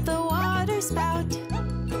climbed up the water spout.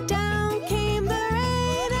 Down came the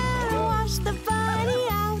rain and washed the bunny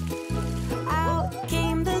out. Out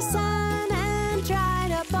came the sun and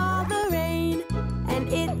dried up all the rain. And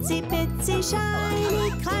Itsy Bitsy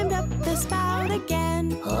Shiny climbed up the spout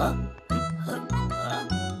again.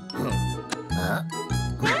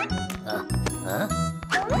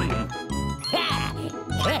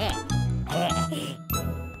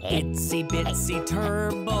 Itsy Bitsy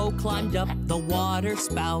Turbo climbed up the water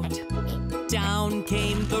spout. Down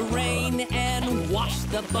came the rain and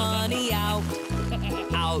washed the bunny out.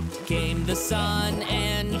 Out came the sun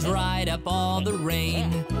and dried up all the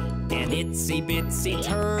rain. And Itsy Bitsy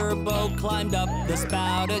Turbo climbed up the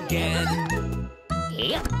spout again.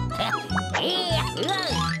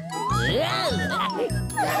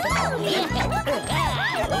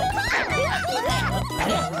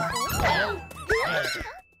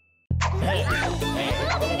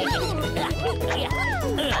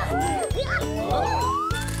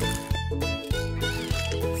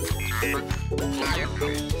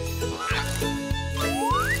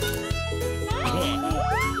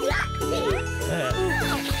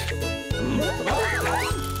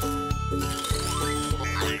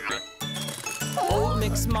 Old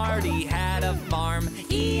McSmarty had a farm,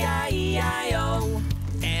 E-I-E-I-O.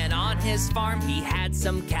 And on his farm he had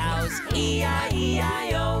some cows,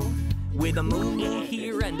 E-I-E-I-O. With a moo-moo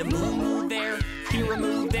here and a moo-moo there, here a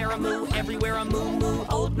moo, there a moo, everywhere a moo-moo.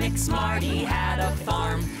 Old McSmarty had a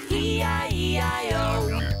farm,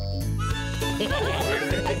 E-I-E-I-O.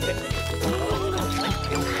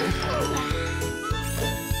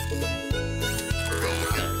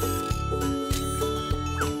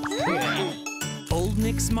 Old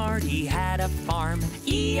McSmarty had a farm,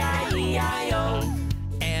 E-I-E-I-O.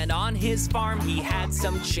 And on his farm he had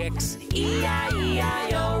some chicks,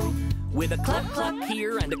 E-I-E-I-O. With a cluck cluck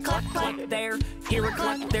here and a cluck cluck there, here a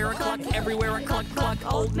cluck, there a cluck, everywhere a cluck cluck.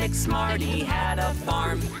 Old McSmarty had a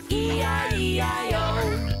farm, E-I-E-I-O.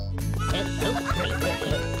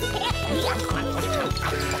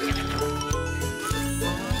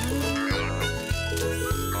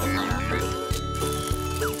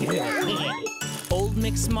 Old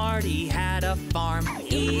McSmarty had a farm,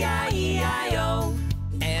 E-I-E-I-O.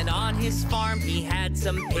 And on his farm he had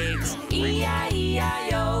some pigs,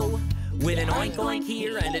 E-I-E-I-O. With an oink oink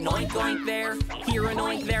here and an oink oink there, here an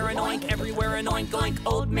oink, there an oink, everywhere an oink oink.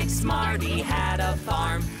 Old McSmarty had a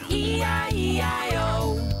farm,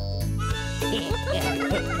 E-I-E-I-O.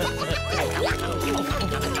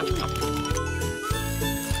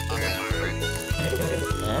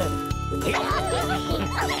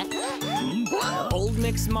 Old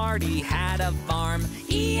McSmarty had a farm,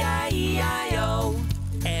 E-I-E-I-O.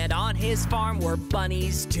 And on his farm were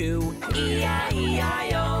bunnies too,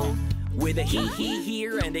 E-I-E-I-O. With a hee-hee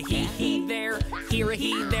here and a hee-hee there, here a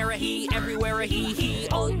hee, there a hee, everywhere a hee-hee.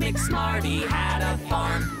 Old McSmarty had a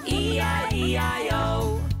farm,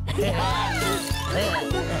 E-I-E-I-O.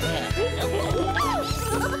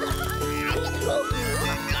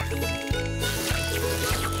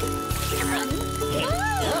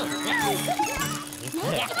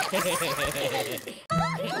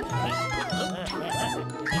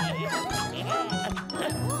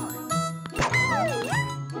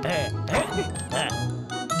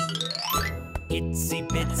 Itsy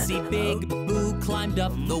Bitsy Big Boo climbed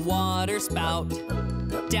up the water spout.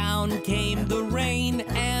 Down came the rain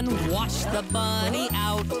and washed the bunny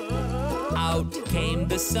out. Out came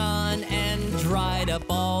the sun and dried up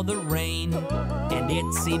all the rain. And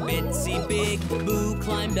Itsy Bitsy Big Boo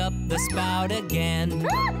climbed up the spout again.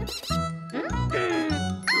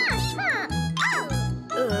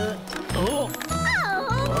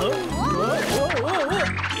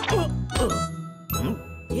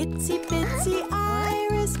 Itsy Bitsy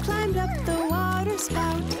Iris climbed up the water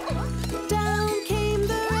spout. Down came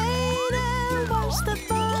the rain and washed the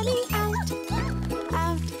bunny out.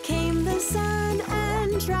 Out came the sun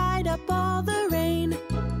and dried up all the rain.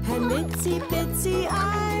 And Itsy Bitsy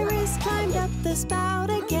Iris climbed up the spout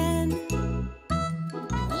again.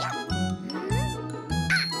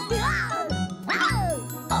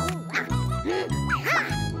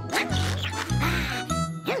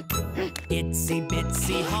 Itsy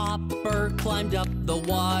Bitsy Hopper climbed up the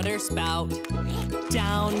water spout.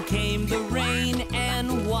 Down came the rain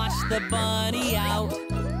and washed the bunny out.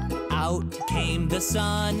 Out came the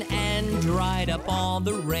sun and dried up all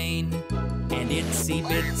the rain. And Itsy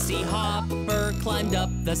Bitsy Hopper climbed up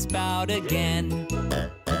the spout again.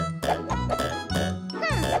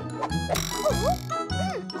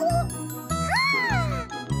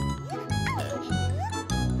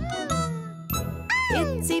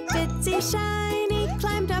 Itsy Bitsy Shiny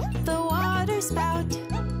climbed up the water spout.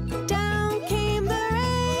 Down came the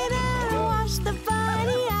rain and washed the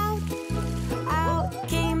bunny out. Out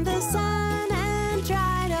came the sun and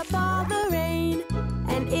dried up all the rain.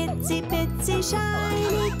 And Itsy Bitsy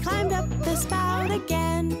Shiny climbed up the spout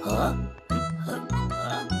again.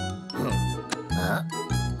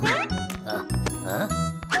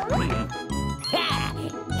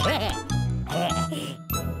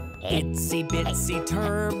 Itsy Bitsy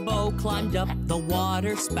Turbo climbed up the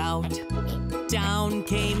water spout. Down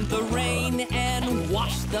came the rain and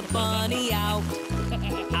washed the bunny out.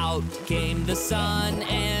 Out came the sun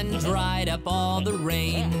and dried up all the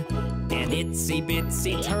rain. And Itsy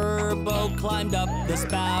Bitsy Turbo climbed up the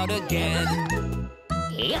spout again.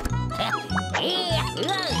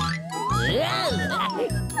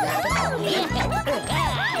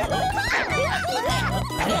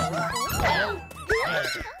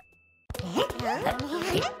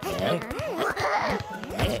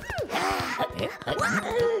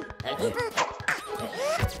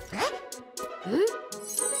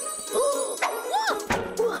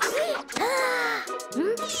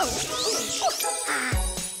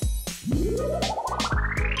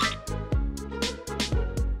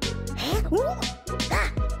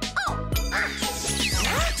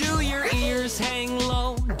 Do your ears hang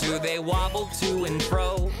low? Do they wobble to and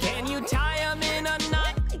fro? Can you tie them in a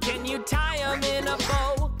knot? Can you tie them in a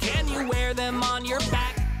bow? Can you wear them on your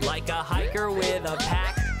back like a hiker with a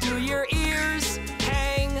pack? Do your ears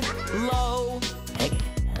hang low?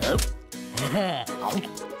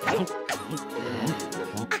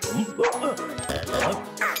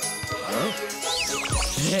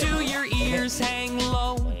 Do your ears hang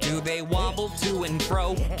low? Do they wobble to and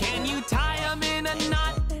fro? Can you tie them in a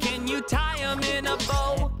knot? Can you tie them in a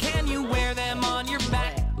bow? Can you wear them on your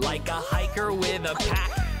back like a hiker with a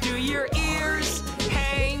pack? Do your ears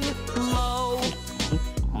hang low?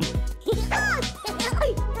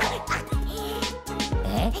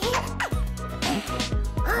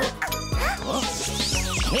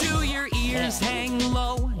 Do your ears hang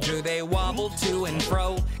low? Do they wobble to and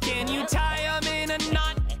fro? Can you tie them in a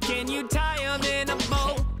knot? Can you tie them in a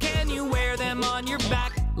bow? Can you wear them on your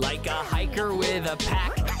back like a hiker with a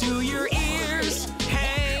pack? Do your ears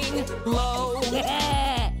hang low?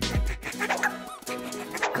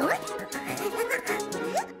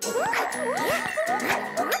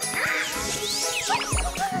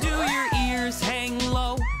 Do your ears hang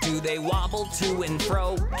low? Do they wobble to and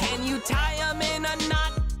fro? Can you tie them in a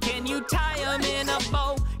knot? Can you tie them in a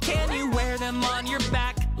bow? Can you wear them on your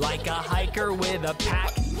back like a hiker with a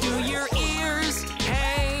pack? Do your ears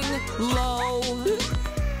hang low?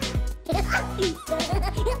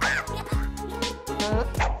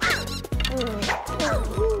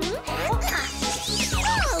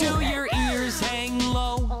 Do your ears hang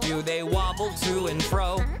low? Do they wobble to and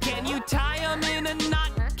fro? Can you tie them in a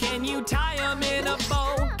knot? Can you tie them in a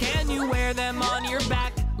bow? Can you wear them on your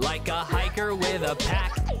back like a hiker with a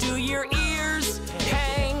pack? Do your ears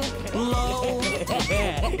hang low?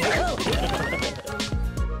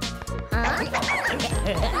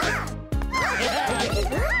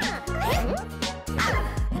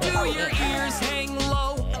 Do your ears hang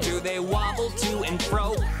low? Do they wobble to and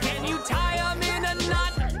fro? Can you tie them in a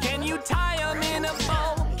knot? Can you tie them in a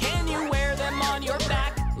bow? Can you wear them on your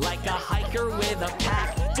back like a hiker with a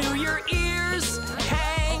pack? Do your ears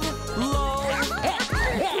hang low?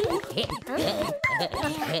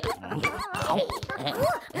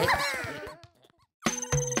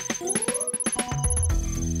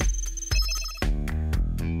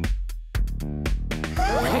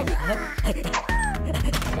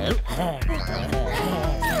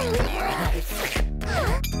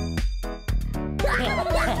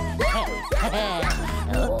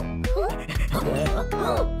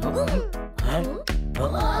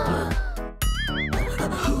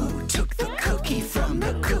 Who took the cookie from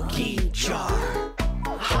the cookie jar?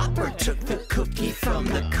 Hopper took the cookie from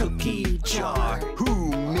the cookie jar.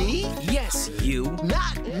 Who, me? Yes, you.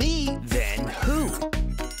 Not me. Then who?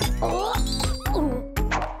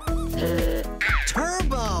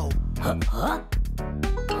 Turbo.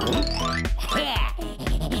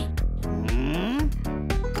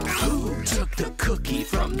 Who took the cookie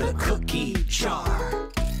from the cookie jar?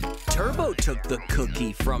 Turbo took the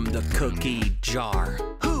cookie from the cookie jar.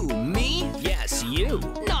 Who, me? Yes, you.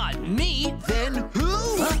 Not me. Then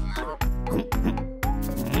who?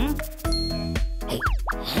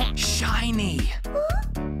 Shiny.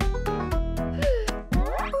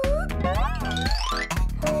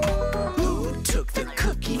 Who took the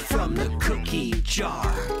cookie from the cookie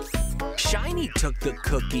jar? Shiny took the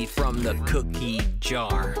cookie from the cookie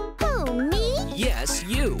jar. Who, me? Yes,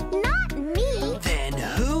 you. Not me. Then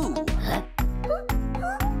who?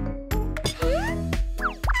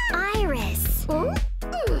 Iris. Who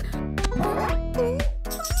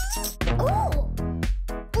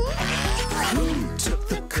took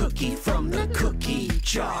the cookie from the cookie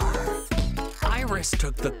jar? Iris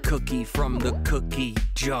took the cookie from the cookie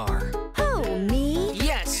jar. Who, me?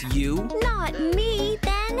 Yes, you. Not me.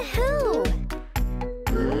 Then who?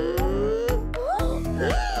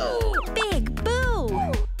 Big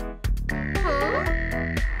Boo.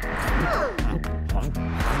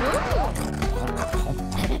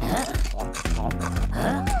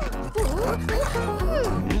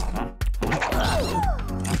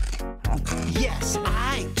 Yes,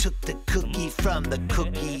 I took the cookie from the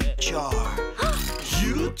cookie jar.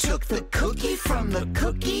 You took the cookie from the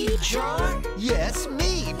cookie jar? Yes,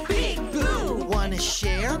 me, Big Boo. Wanna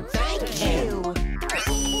share? Thank you.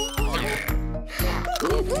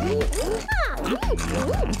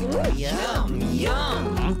 Yum,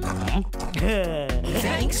 yum.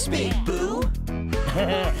 Thanks, Big Boo.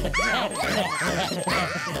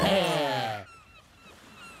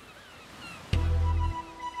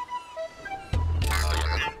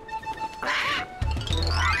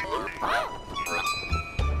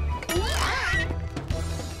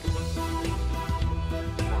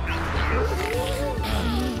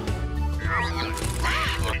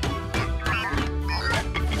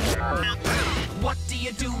 What do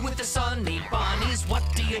you do with the Sunny Bunnies? What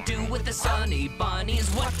do you do with the Sunny Bunnies?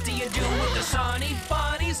 What do you do with the Sunny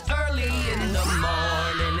Bunnies early in the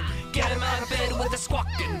morning? Get 'em out of bed with a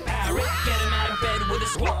squawking parrot. Get 'em out of bed with a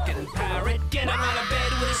squawking parrot. Get 'em out of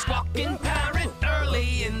bed with a squawking parrot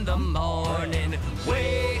early in the morning.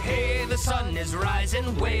 Way hey, the sun is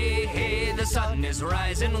rising. Way hey, the sun is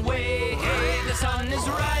rising. Way hey, the sun is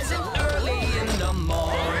rising early in the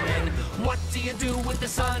morning. What do you do with the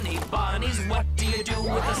Sunny Bunnies? What do you do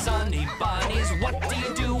with the Sunny Bunnies? What do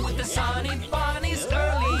you do with the Sunny Bunnies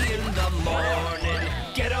early in the morning?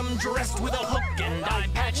 Get 'em dressed with a hook and eye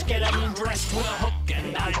patch. Get 'em dressed with a hook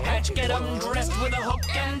and eye patch. Get 'em dressed with a hook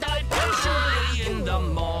and eye patch early in the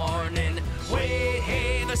morning. Way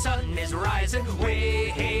hey, the sun is rising. Way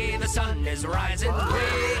hey, the sun is rising.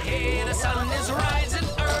 Way hey, the sun is rising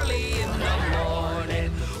early in the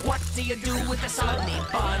morning. What do you do with the Sunny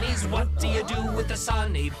Bunnies? What do you do with the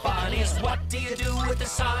Sunny Bunnies? What do you do with the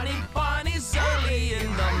Sunny Bunnies early in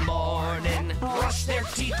the morning? Brush their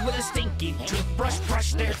teeth with a stinky toothbrush.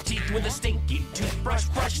 Brush their teeth with a stinky toothbrush.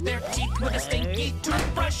 Brush their teeth with a stinky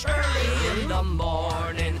toothbrush early in the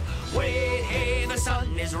morning. Way hey, the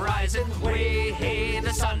sun is rising. Way hey,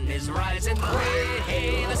 the sun is rising. Way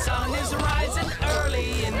hey, the sun is rising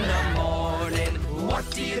early in the morning. What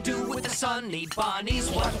do you do with the Sunny Bunnies?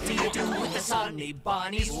 What do you do with the Sunny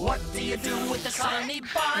Bunnies? What do you do with the Sunny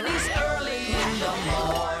Bunnies early in the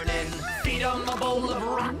morning? Feed 'em a bowl of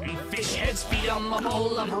rotten fish heads. Feed 'em a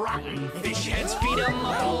bowl of rotten fish heads. Feed 'em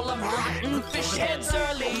a bowl of rotten fish heads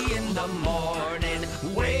early in the morning.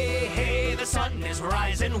 Way hey, the sun is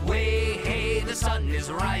rising. Way hey, the sun is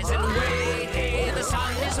rising. Way hey, the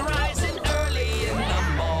sun is rising early in the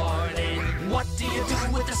morning. What do you do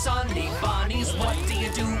with the Sunny Bunnies? What do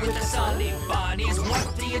you do with the Sunny Bunnies? What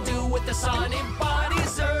do you do with the Sunny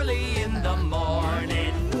Bunnies early in the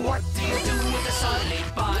morning? What do you do with the Sunny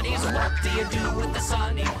Bunnies? What do you do with the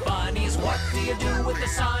Sunny Bunnies? What do you do with the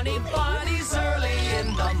Sunny Bunnies early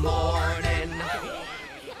in the morning?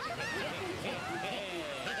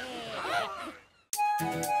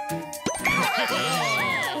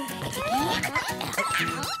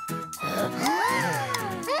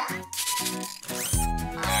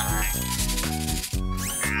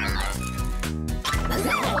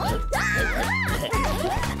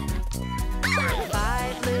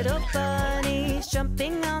 Five little bunnies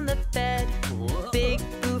jumping on the bed. Big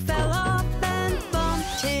Boo fell off and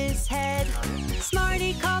bumped his head.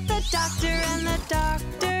 Smarty called the doctor and the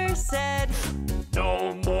doctor said,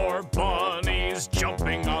 No more bunnies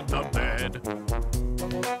jumping on the bed.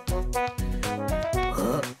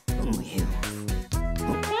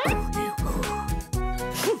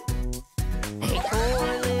 Four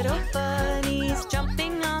little bunnies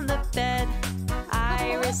jumping on the bed.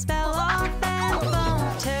 Iris fell off and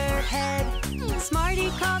bumped her head. Smarty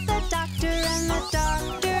called the doctor and the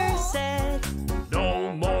doctor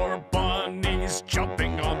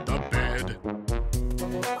jumping on the bed.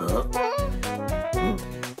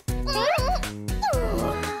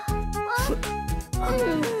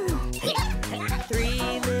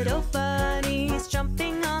 3 little bunnies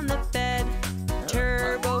jumping on the bed.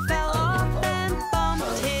 Turbo fell off and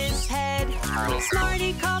bumped his head.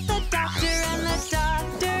 Smarty called the doctor and the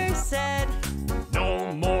doctor said,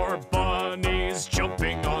 No more bunnies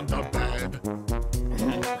jumping on the bed.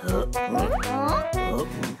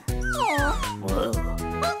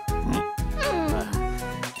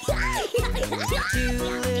 2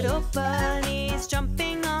 little bunnies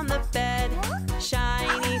jumping on the bed.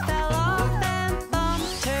 Shiny fell off and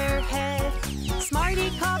bumped her head. Smarty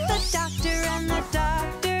called the doctor and the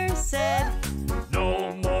doctor said,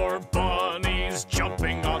 No more bunnies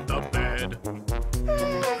jumping on the bed.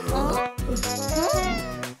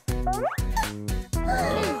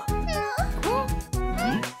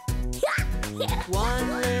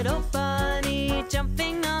 1 little bunny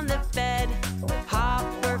jumping on the bed.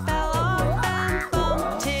 Hopper fell off and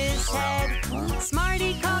bumped his head.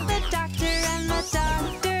 Smarty called the doctor and the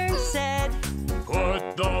doctor said,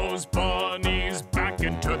 Put those bunnies back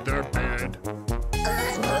into their bed.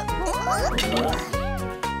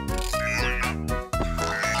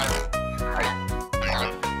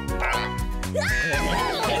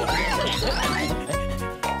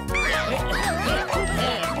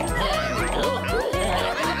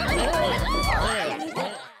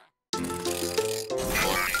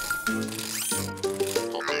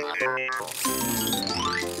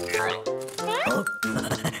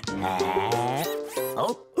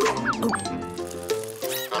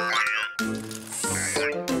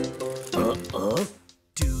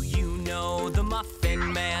 Do you know the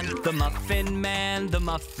Muffin Man? The Muffin Man, the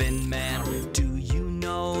Muffin Man. Do you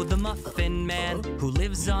know the Muffin Man who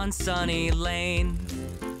lives on Sunny Lane?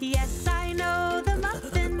 Yes, I know the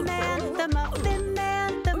Muffin Man, the Muffin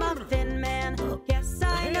Man, the Muffin Man. Yes,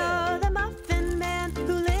 I know the Muffin Man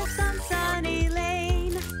who lives on Sunny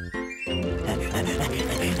Lane.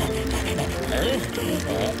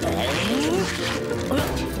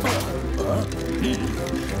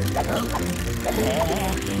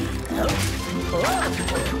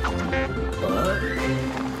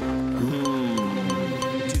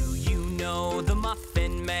 Do you know the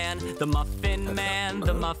Muffin Man? The Muffin Man,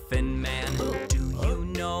 the Muffin Man. Do you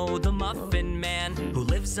know the Muffin Man who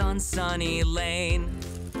lives on Sunny Lane?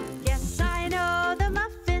 Yes, I know the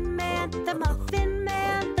Muffin Man, the Muffin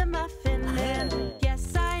Man, the Muffin Man.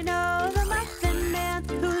 Yes, I know the Muffin Man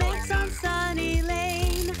who lives on Sunny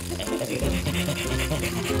Lane.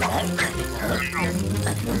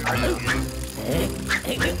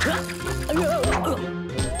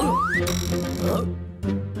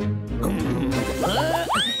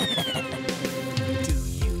 Do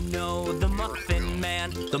you know the Muffin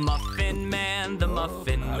Man? The Muffin Man, the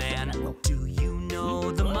Muffin Man. Do you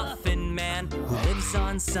know the Muffin Man who lives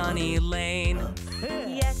on Sunny Lane?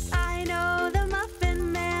 Yes, I know the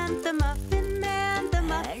Muffin Man, the Muffin Man, the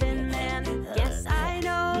Muffin Man. Yes, I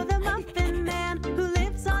know the Muffin Man who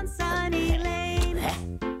lives on Sunny Lane.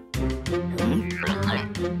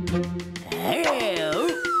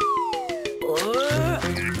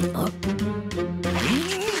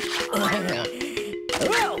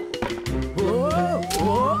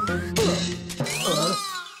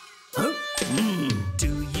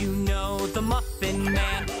 Do you know the Muffin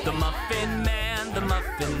Man? The Muffin Man, the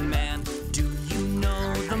Muffin Man. Do you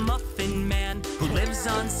know the Muffin Man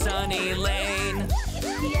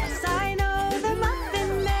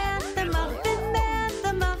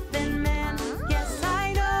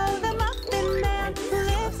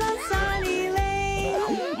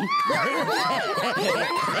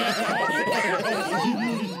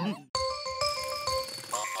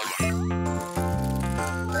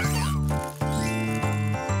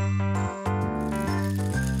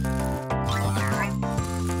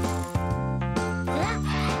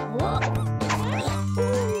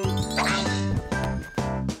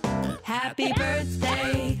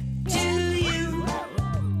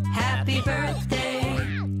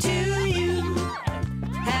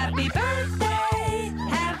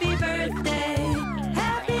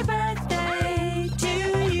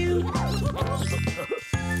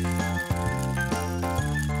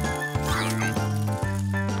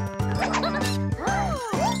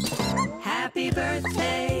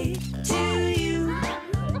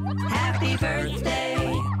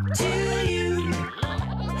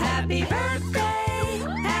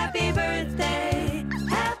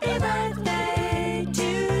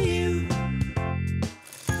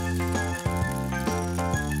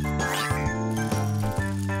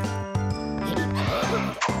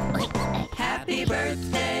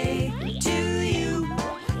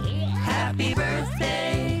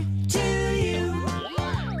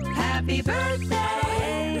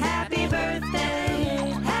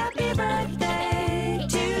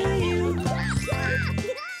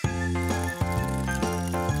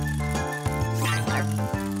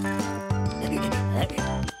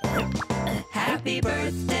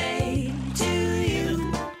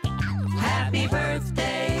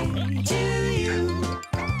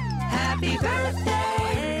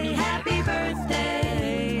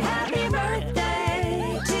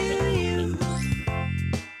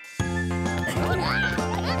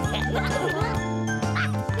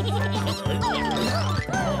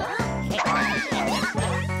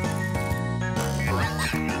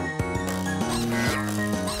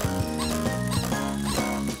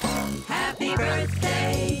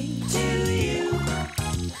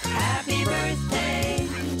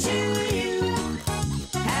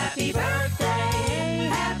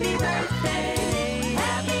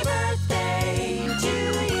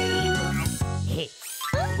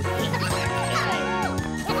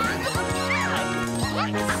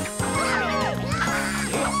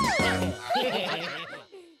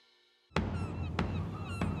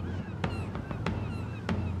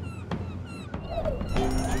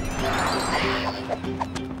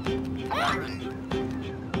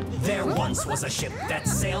once was a ship that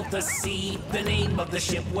sailed the sea. The name of the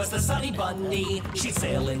ship was the Sunny Bunny. She'd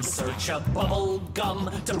sail in search of bubble gum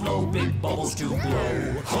to blow big bubbles to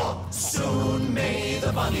blow. Soon may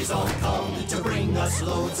the bunnies all come to bring us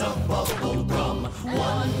loads of bubble gum.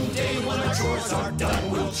 One day when our chores are done,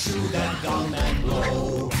 we'll chew that gum and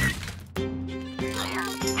blow.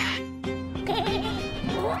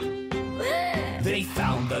 They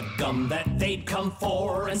found the gum that they'd come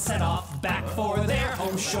for and set off back for their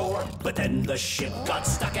home shore. But then the ship got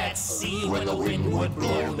stuck at sea when the wind would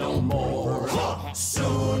blow no more.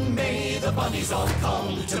 Soon may the bunnies all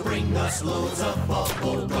come to bring us loads of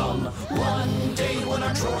bubble gum. One day when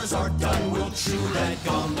our chores are done, we'll chew that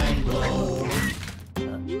gum and blow.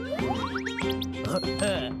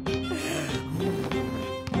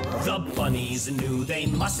 The bunnies knew they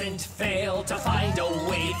mustn't fail to find a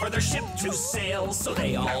way for their ship to sail. So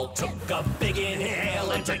they all took a big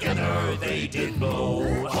inhale and together they did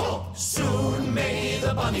blow. Soon may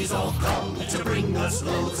the bunnies all come to bring us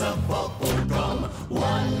loads of bubble gum.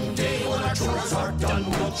 One day when our chores are done,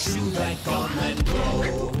 we'll chew that gum and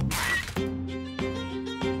blow.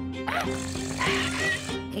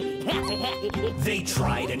 They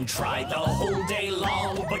tried and tried the whole day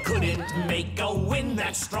long, but couldn't make a wind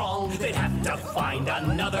that strong. They'd have to find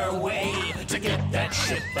another way to get that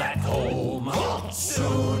ship back home.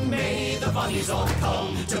 Soon may the bunnies all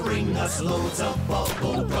come to bring us loads of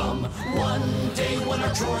bubble gum. One day when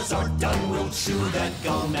our chores are done, we'll chew that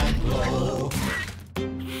gum and blow.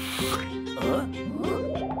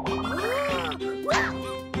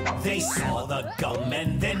 They saw the gum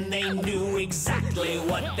and then they knew exactly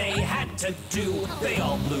what they had to do. They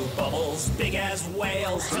all blew bubbles big as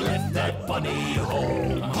whales to lift that bunny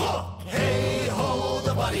home. Hey ho,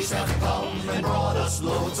 the bunnies have come and brought us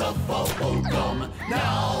loads of bubble gum.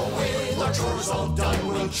 Now with our chores all done,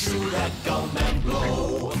 we'll chew that gum and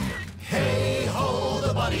blow. Hey ho,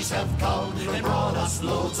 the bunnies have come and brought us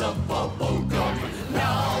loads of bubble gum.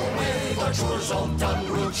 Now with our chores all done,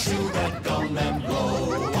 we'll chew that gum and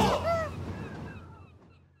blow.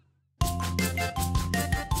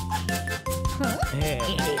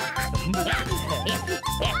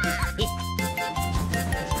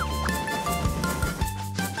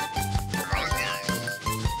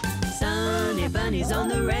 Sunny bunnies on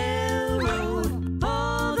the railroad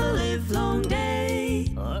all the livelong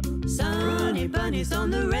day. Sunny bunnies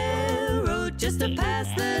on the railroad just to pass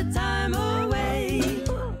the time away.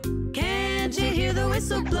 Can't you hear the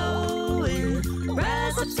whistle blowing?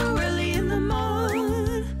 Rise up so early in the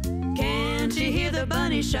morn. Can't you hear the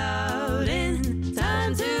bunny shouting?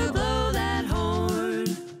 Time to blow that horn.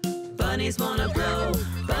 Bunnies wanna blow,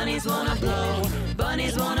 bunnies wanna blow,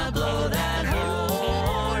 bunnies wanna blow that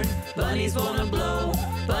horn. Bunnies wanna blow,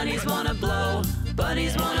 bunnies wanna blow,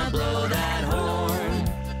 bunnies wanna blow that horn.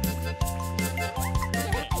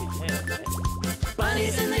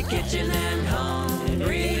 Bunnies in the kitchen and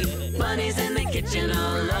hungry, bunnies in the kitchen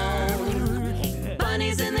alone.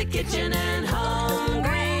 Bunnies in the kitchen and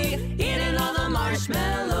hungry, eating all the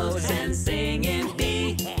marshmallows and singing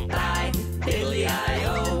beep-bye,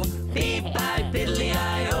 diddly-I-o, beep-bye,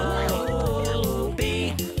 diddly-I-o,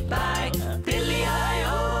 beep-bye,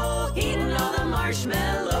 diddly-I-o, eating all the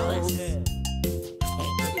marshmallows.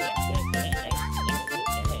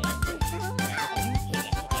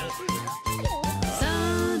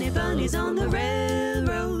 Sunny bunnies on the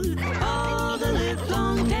railroad all the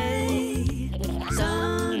livelong day.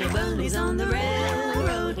 Sunny bunnies on the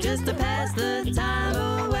railroad just to pass the time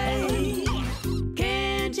away.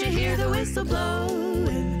 Can't you hear the whistle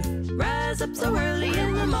blowing? Rise up so early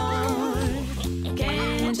in the morn.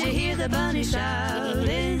 Can't you hear the bunny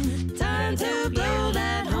shouting? Time to blow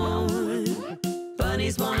that horn.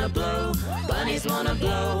 Bunnies wanna blow, bunnies wanna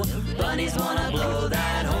blow, bunnies wanna blow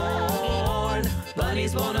that horn.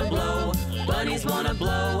 Bunnies wanna blow, bunnies wanna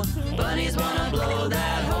blow, bunnies wanna blow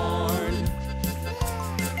that horn.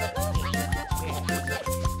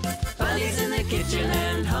 Bunnies in the kitchen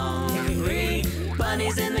and hungry,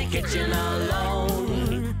 bunnies in the kitchen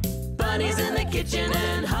alone. Bunnies in the kitchen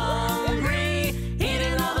and hungry,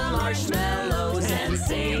 eating all the marshmallows and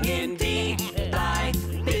singing beep-bye,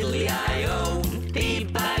 diddly-I-o,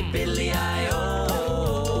 beep-bye, diddly-I-o,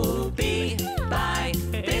 beep-bye,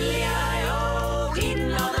 diddly-I-o,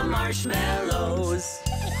 eating all the marshmallows.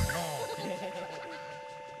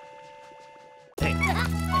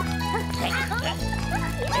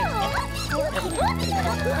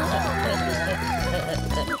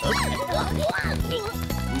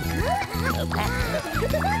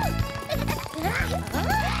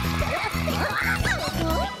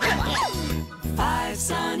 Five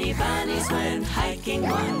sunny bunnies went hiking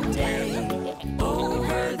one day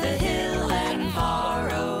over the hill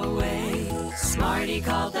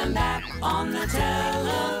Smarty called them back on the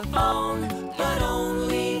telephone, but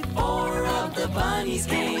only 4 of the bunnies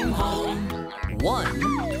came home. 1,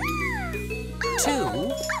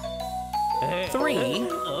 2, 3,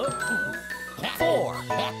 4.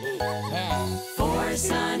 4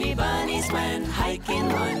 sunny bunnies went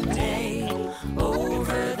hiking one day,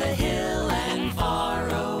 over the hill and far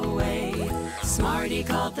away. Smarty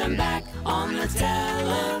called them back on the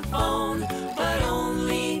telephone, but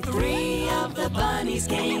only 3 of the bunnies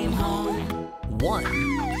came home. 1,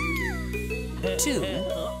 2,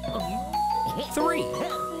 3.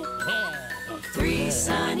 3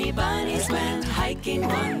 sunny bunnies went hiking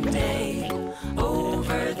one day,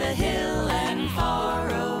 over the hill and far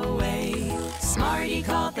away. Smarty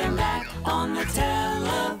called them back on the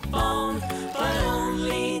telephone, but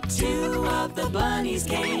only 2 of the bunnies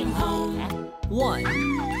came home. 1,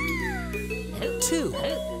 2.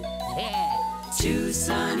 2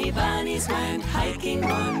 sunny bunnies went hiking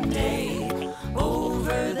one day,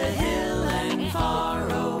 over the hill and far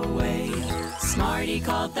away. Smarty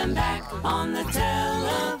called them back on the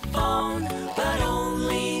telephone, but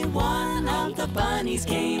only 1 of the bunnies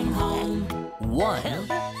came home. 1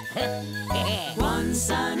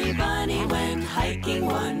 sunny bunny went hiking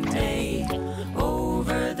one day,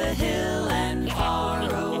 over the hill and far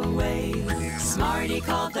away. Smarty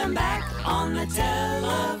called them back on the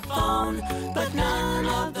telephone, but none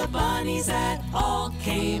of the bunnies at all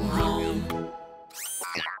came home.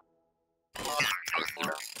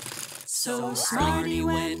 So Smarty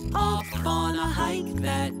went off on a hike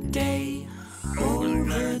that day,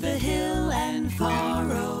 over the hill and far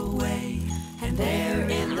away. And there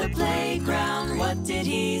in the playground, what did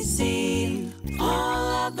he see?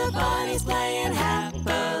 All of the bunnies playing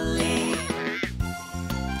happily.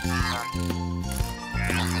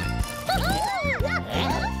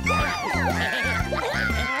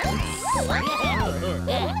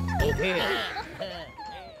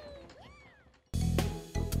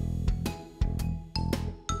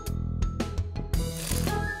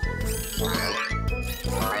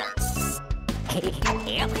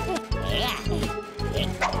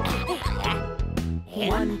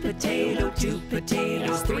 One potato, 2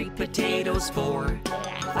 potatoes, 3 potatoes, 4,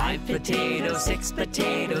 5 potatoes, 6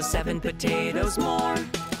 potatoes, 7 potatoes more.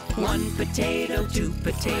 1 potato, 2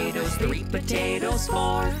 potatoes, 3 potatoes,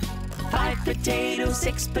 4, 5 potatoes,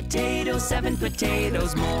 6 potatoes, 7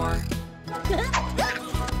 potatoes more.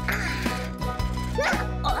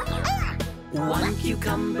 1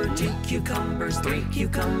 cucumber, 2 cucumbers, 3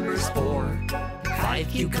 cucumbers, 4, 5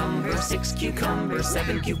 cucumbers, 6 cucumbers,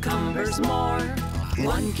 7 cucumbers more.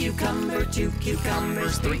 1 cucumber, 2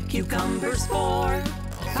 cucumbers, 3 cucumbers, 4,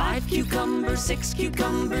 5 cucumbers, 6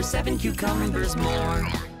 cucumbers, 7 cucumbers more.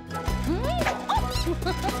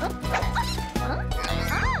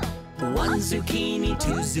 1 zucchini,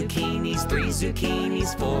 2 zucchinis, 3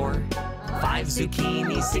 zucchinis, 4, 5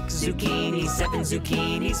 zucchinis, 6 zucchinis, 7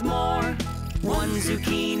 zucchinis more. 1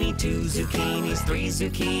 zucchini, 2 zucchinis, 3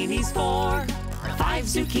 zucchinis, 4, 5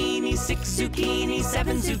 zucchinis, 6 zucchinis,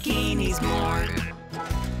 7 zucchinis more.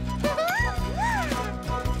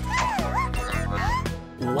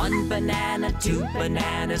 1 banana, 2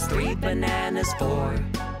 bananas, 3 bananas, 4,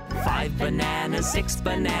 5 bananas, 6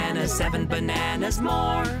 bananas, 7 bananas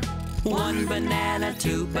more. 1 banana,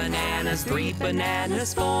 2 bananas, 3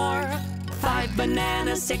 bananas, 4, 5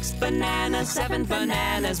 bananas, 6 bananas, 7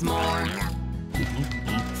 bananas more.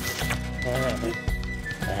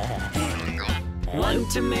 1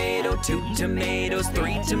 tomato, 2 tomatoes,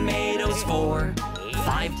 3 tomatoes, 4,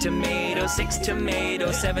 5 tomatoes, 6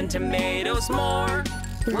 tomatoes, 7 tomatoes more.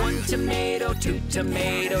 1 tomato, 2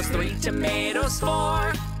 tomatoes, 3 tomatoes,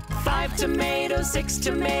 4, 5 tomatoes, 6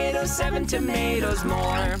 tomatoes, 7 tomatoes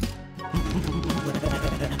more.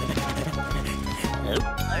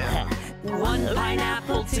 1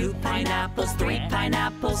 pineapple, 2 pineapples, 3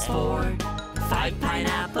 pineapples, 4, 5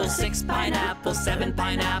 pineapples, 6 pineapples, 7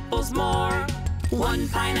 pineapples more. 1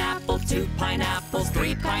 pineapple, 2 pineapples,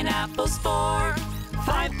 3 pineapples, 4,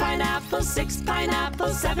 5 pineapples, 6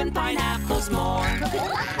 pineapples, 7 pineapples more.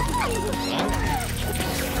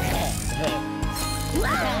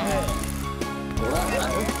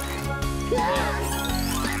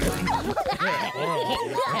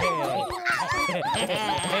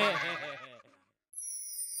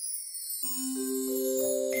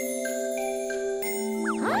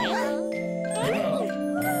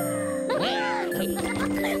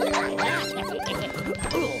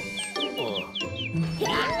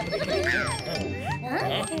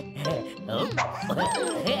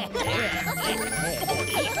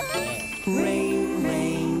 Rain,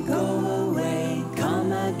 rain, go away,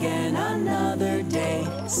 come again another day.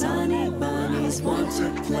 Sunny bunnies want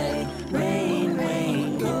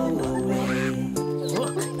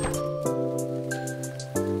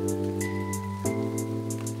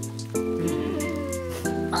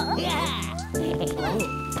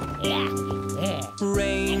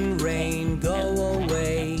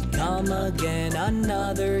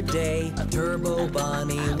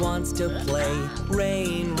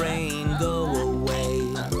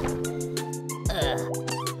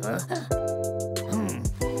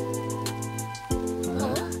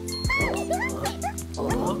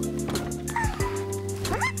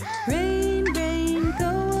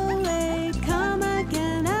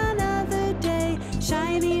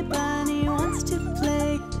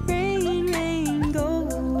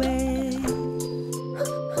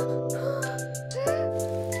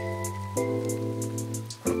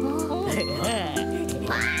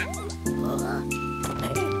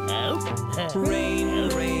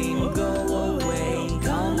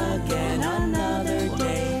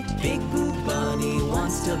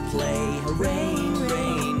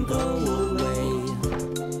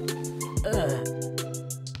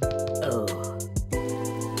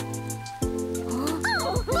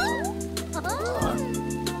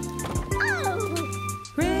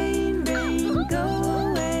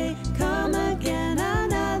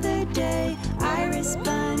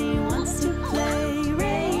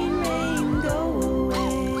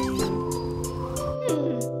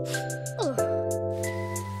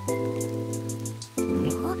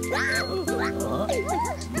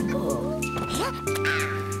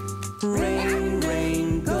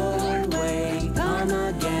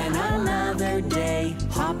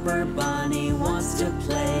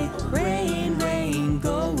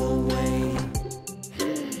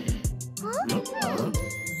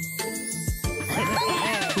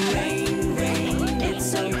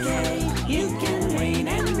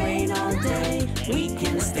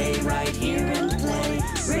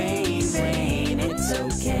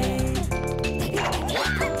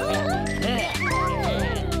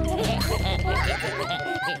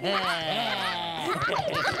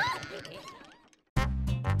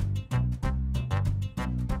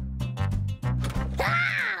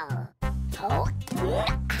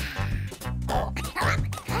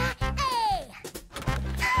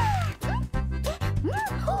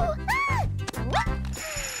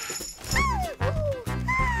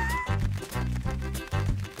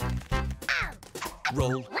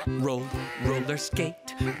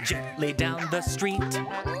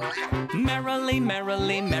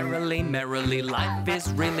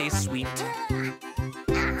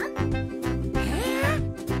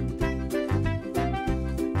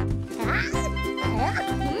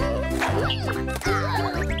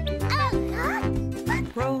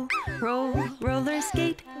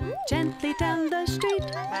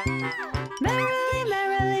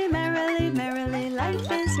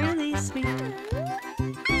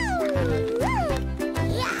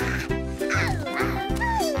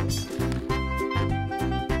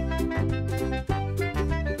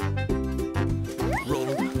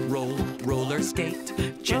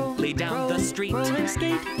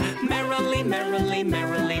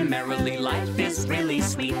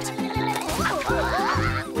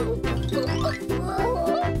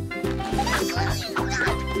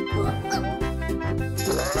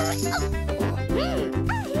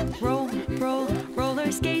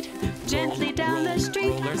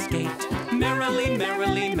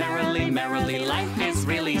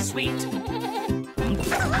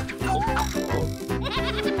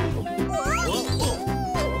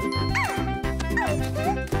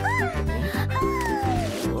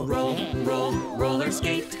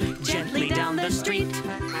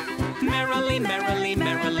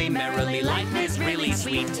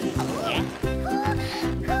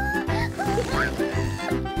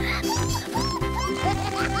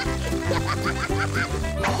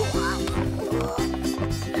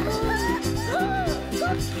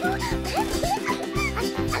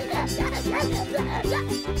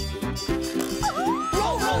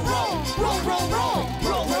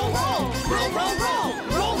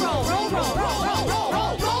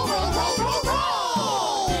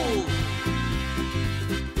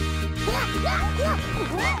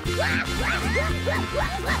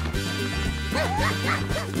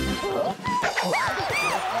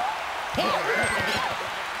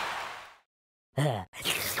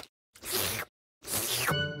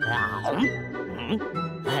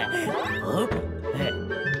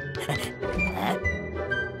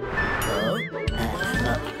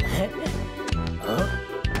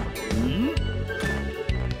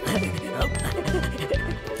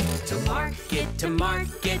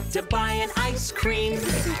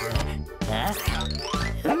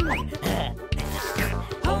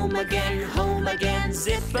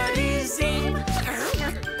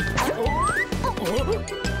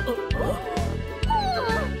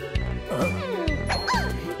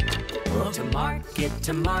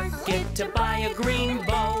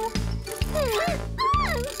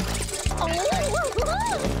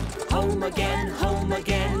home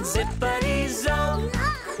again, zippity-zo.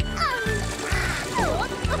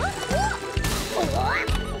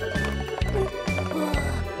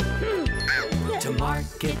 To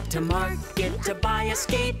market, to buy a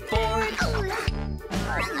skateboard.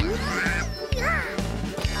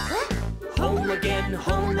 Home again,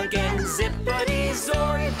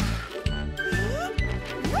 zippity-zord.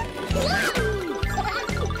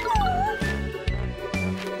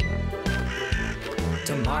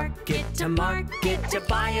 To market, to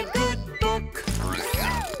buy a good book.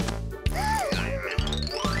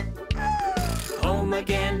 Home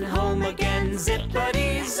again,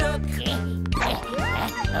 zippity-zook.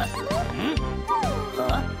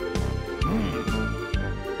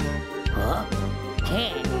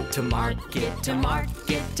 To market,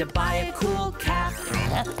 to buy a cool cap.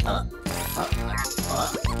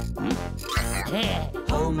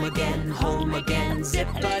 Home again,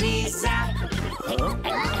 zippity-zap.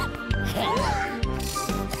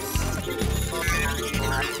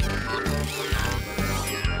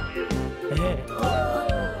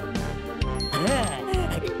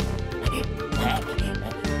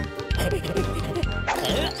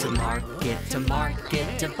 To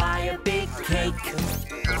market, to buy a big cake.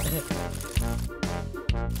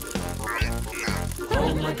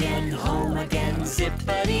 Home again,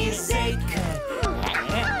 zippity-zake.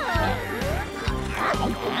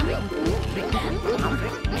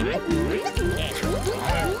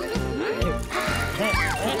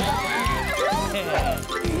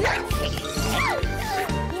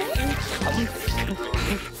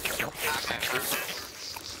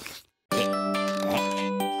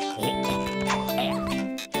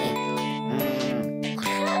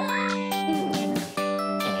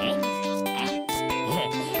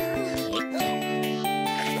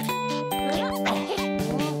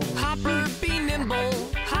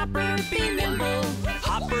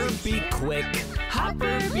 Hopper, be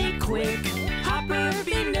quick. Hopper,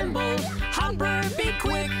 be nimble. Hopper, be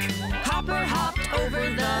quick. Hopper hopped over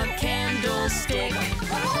the candlestick.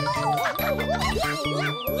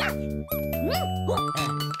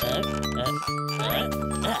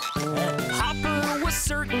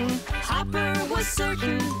 Hopper was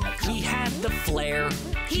certain. He had the flair.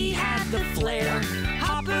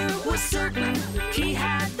 Hopper was certain. He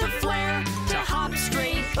had the flair to hop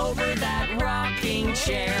straight over that rocking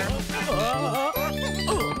chair.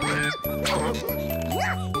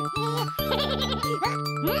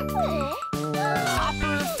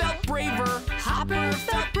 Hopper felt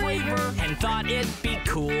braver and thought it'd be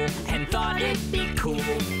cool.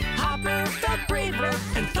 Hopper felt braver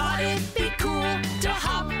and thought it'd be cool to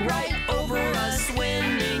hop right over a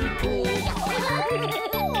swimming pool.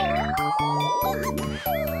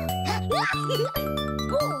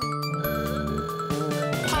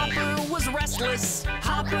 Hopper was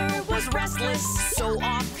restless, so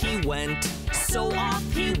off he went.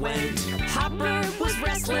 Hopper was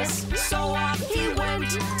restless, so off he went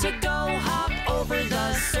to go hop over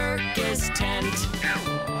the circus tent.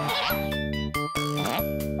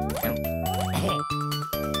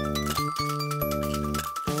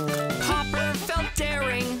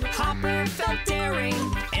 Hopper felt daring,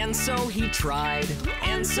 and so he tried.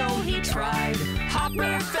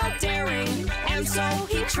 Hopper felt daring, and so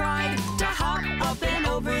he tried to hop up and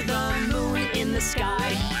over the moon in the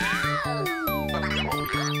sky.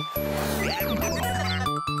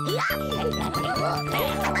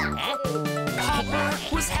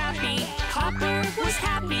 Hopper was happy.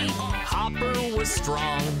 Hopper was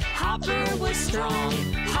strong. Hopper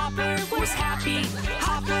was happy.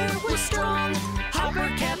 Hopper was strong. Hopper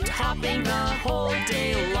kept hopping the whole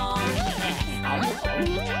day long.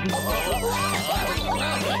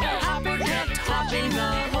 Hopper kept hopping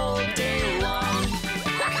the whole day long.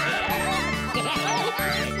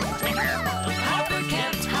 Hopper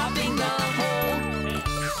kept hopping the whole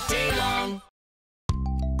day long.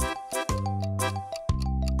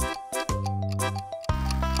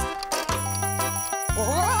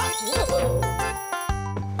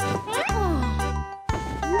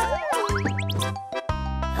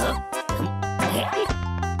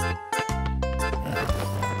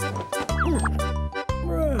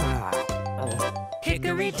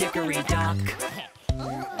 Hickory dickory dock.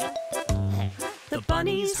 The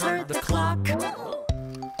bunnies heard the clock.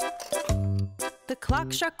 The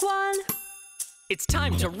clock struck one. It's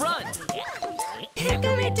time to run.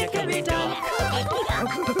 Hickory dickory dock.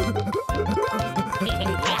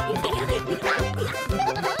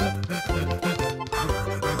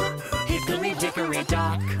 Hickory dickory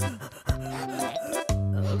dock.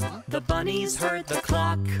 The bunnies heard the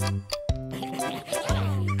clock.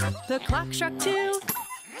 The clock struck two.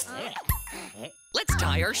 Let's tie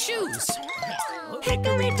tie our shoes.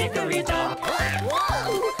 Hickory dickory dock.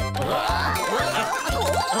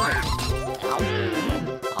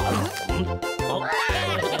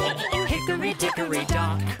 Hickory dickory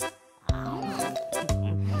dock.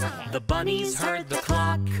 The bunnies heard the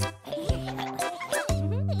clock.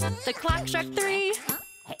 The clock struck 3.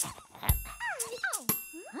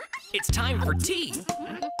 It's time for tea.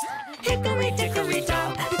 Hickory dickory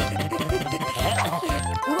dock.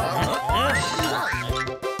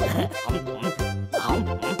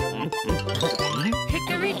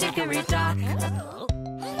 Hickory dickory dock.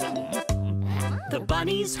 The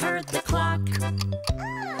bunnies heard the clock.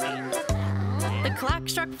 The clock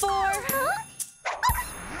struck 4.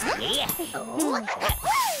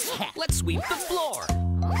 Let's sweep the floor.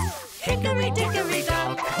 Hickory dickory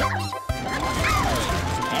dock.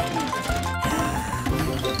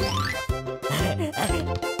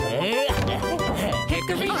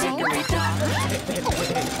 Hickory dickory dock.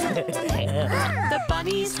 The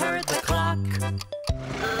bunnies heard the clock.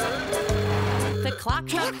 The clock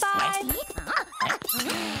struck 5.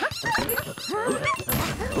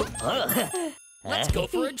 Let's go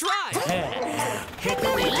for a drive.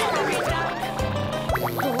 Hickory dickory dock.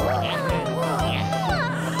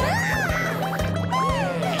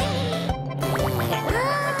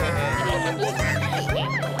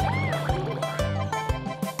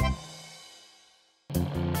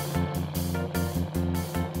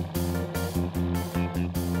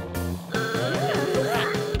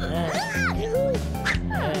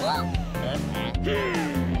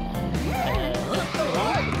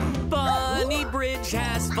 Bunny Bridge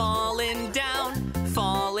has fallen down,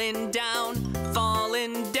 fallen down,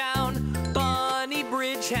 fallen down. Bunny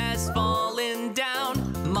Bridge has fallen down,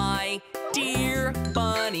 my dear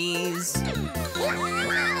bunnies.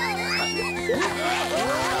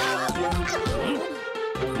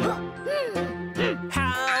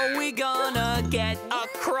 How we gonna get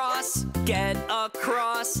across, get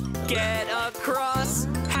across, get across?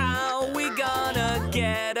 How we gonna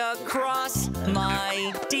get across,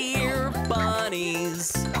 my dear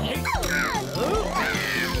bunnies?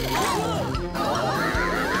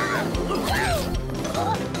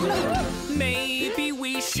 Maybe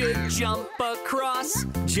we should jump across,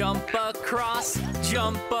 jump across,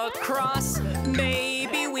 jump across.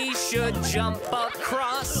 Maybe we should jump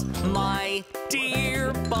across, my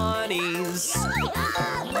dear bunnies.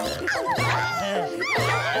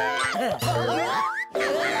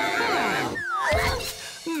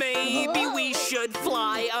 Maybe we should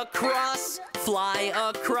fly across, fly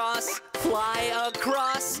across, fly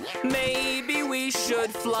across. Maybe we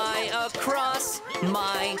should fly across,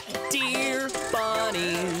 my dear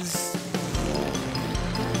bunnies.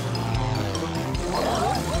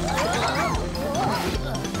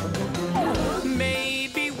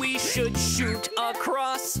 Maybe we should shoot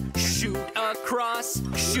across, shoot across,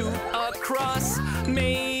 shoot across.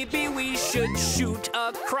 Maybe we should shoot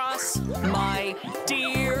across, my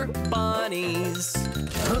dear bunnies.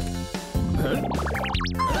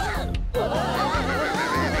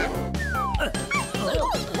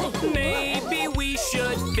 Maybe we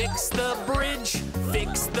should fix the bridge,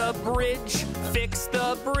 fix the bridge, fix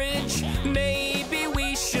the bridge. Maybe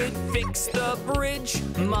we should fix the bridge,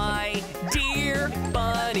 my dear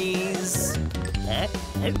bunnies.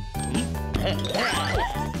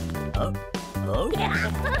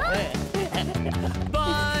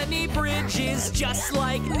 Bunny Bridge is just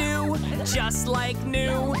like new, just like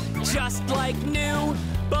new, just like new.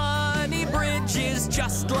 Bunny Bridge is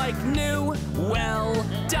just like new. Well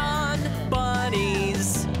done,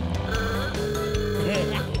 bunnies.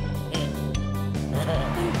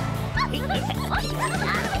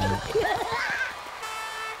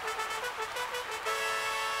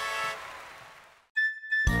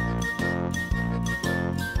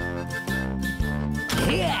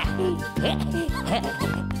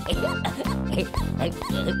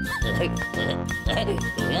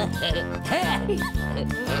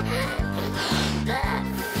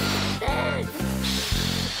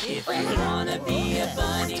 If you wanna be a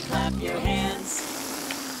bunny, clap your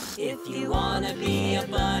hands. If you wanna be a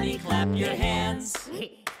bunny, clap your hands.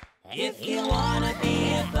 If you wanna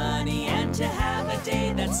be a bunny and to have a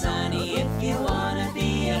day that's sunny. If you wanna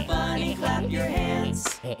be a bunny, clap your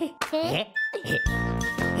hands. If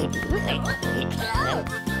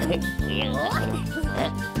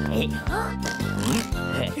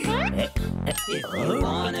you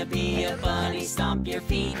wanna be a bunny, stomp your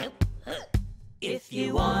feet. If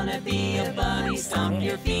you wanna be a bunny, stomp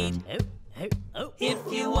your feet. If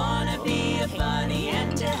you wanna be a bunny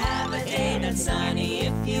and to have a day that's sunny.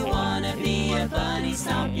 If you wanna be a bunny,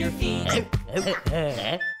 stomp your feet.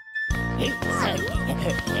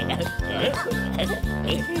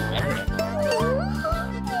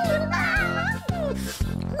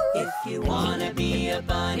 If you wanna be a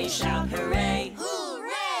bunny, shout hooray!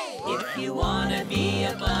 Hooray! If you wanna be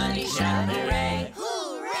a bunny, shout hooray!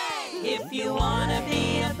 Hooray! If you wanna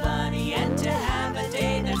be a bunny and to have a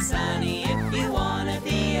day that's sunny, if you wanna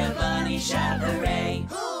be a bunny, shout hooray!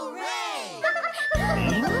 Hooray!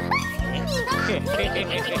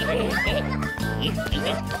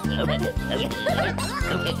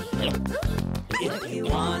 If you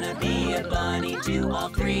wanna be a bunny, do all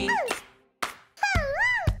three.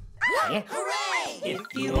 Hooray! If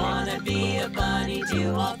you wanna be a bunny,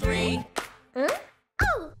 do all three.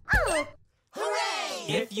 Hooray!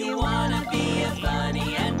 If you wanna be a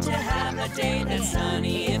bunny and to have a day that's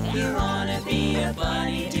sunny, if you wanna be a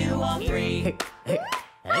bunny, do all three.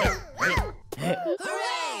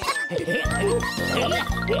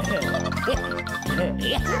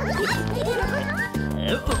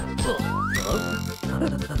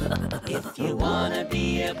 If you wanna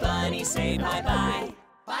be a bunny, say bye-bye.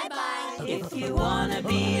 Bye-bye. If you wanna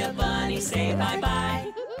be a bunny, say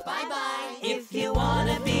bye-bye. Bye-bye. If you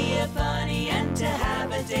wanna be a bunny and to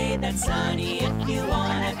have a day that's sunny, if you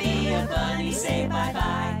wanna be a bunny, say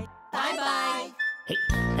bye-bye. Bye-bye.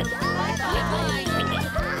 Bye-bye.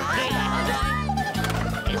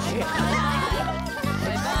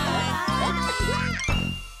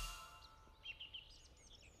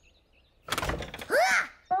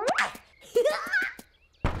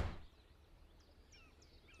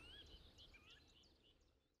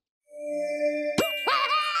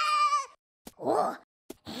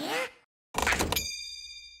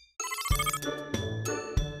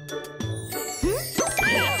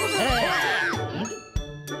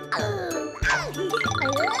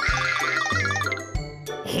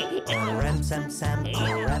 Sam Sam,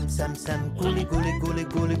 oh ram Sam Sam, coolie coolie coolie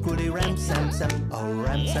coolie coolie ram Sam Sam, oh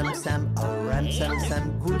ram Sam Sam, oh ram Sam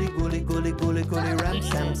Sam, coolie coolie coolie coolie coolie ram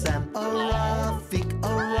Sam Sam, oh Rafik,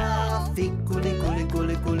 coolie coolie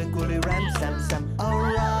coolie coolie coolie ram Sam Sam,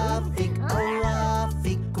 oh Rafik,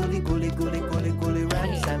 coolie coolie coolie coolie coolie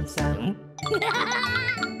ram Sam Sam.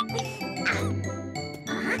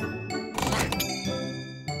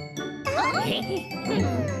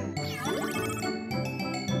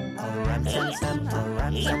 Ram Sam Sam, oh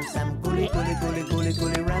ram Sam Sam, coolie coolie coolie coolie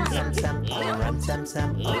coolie ram Sam Sam, oh ram Sam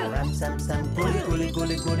Sam, oh ram Sam Sam, coolie coolie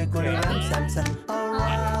coolie coolie coolie ram Sam Sam, oh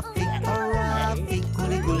Rafik,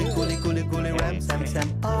 coolie coolie coolie coolie coolie ram Sam Sam,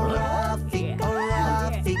 oh Rafik,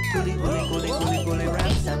 coolie coolie coolie coolie coolie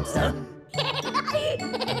ram Sam Sam.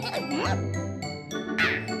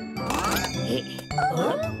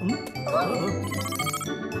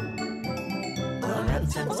 Ram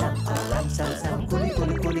Sam Sam, oh ram Sam Sam, coolie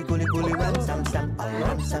coolie coolie coolie coolie ram Sam Sam, oh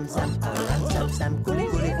ram Sam Sam, oh ram Sam Sam, coolie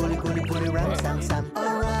coolie coolie coolie coolie ram Sam Sam,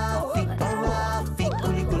 oh Rafik,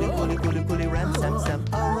 coolie coolie coolie coolie coolie ram Sam Sam,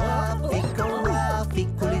 oh Rafik,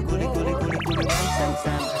 coolie coolie coolie coolie coolie ram Sam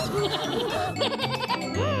Sam.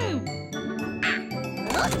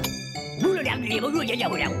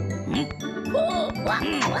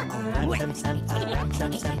 Ram Sam Sam, oh ram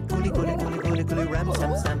Sam Sam, coolie coolie coolie coolie coolie ram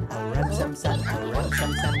Sam Sam, oh ram Sam Sam, oh ram Sam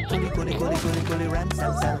Sam, coolie coolie coolie coolie coolie ram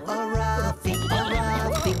Sam Sam, oh Rafik, coolie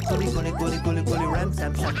coolie coolie coolie coolie ram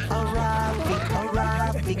Sam Sam, oh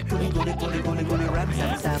Rafik, coolie coolie coolie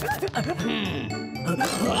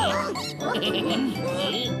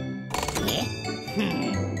coolie coolie ram Sam Sam.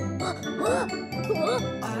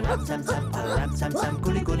 Ram Sam Sam, oh ram Sam Sam,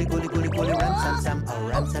 coolie coolie coolie coolie coolie ram Sam Sam, oh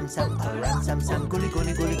ram Sam Sam, oh ram Sam Sam, coolie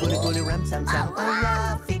coolie coolie coolie coolie ram Sam Sam, oh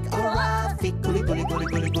Rafik, coolie coolie coolie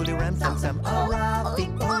coolie coolie ram Sam Sam, oh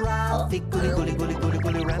Rafik, coolie coolie coolie coolie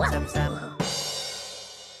coolie ram Sam Sam.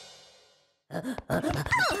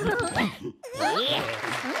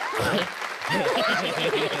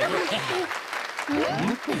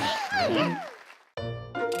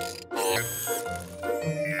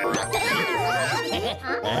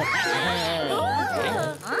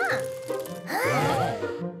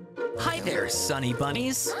 Hi there, Sunny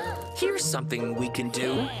Bunnies. Here's something we can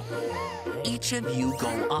do. Each of you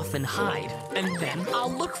go off and hide, and then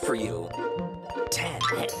I'll look for you. 10,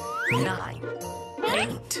 9,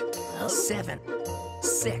 8, 7,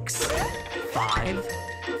 6, 5,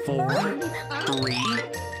 4, 3,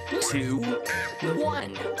 2,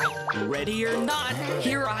 1. Ready or not,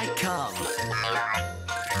 here I come.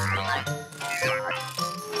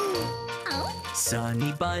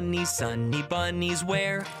 Sunny bunnies,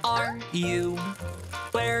 where are you?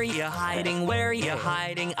 Where you hiding, where you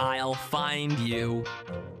hiding? I'll find you.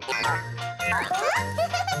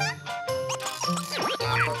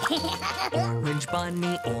 Orange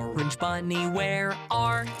bunny, where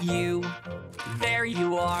are you? There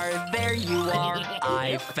you are,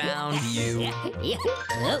 I found you.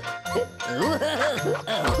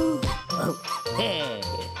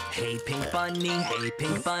 Hey pink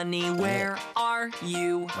bunny, where are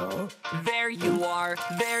you? There you are,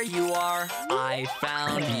 I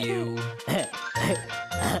found you.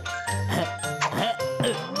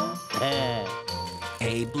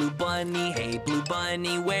 Hey blue bunny,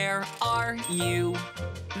 where are you?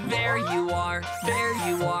 There you are,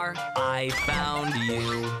 I found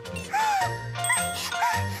you.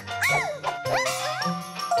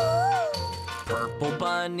 Purple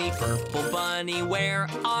bunny, where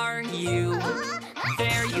are you?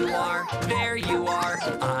 There you are,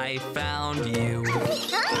 I found you.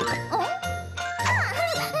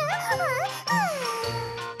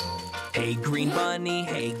 Hey green bunny,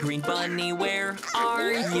 where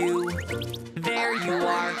are you? There you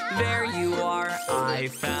are, I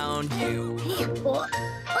found you.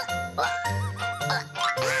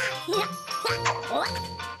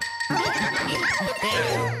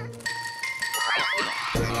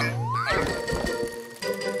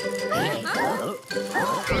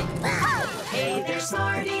 Hey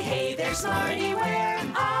there, Smarty, where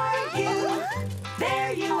are you?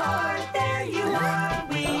 There you are,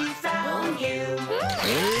 we found you.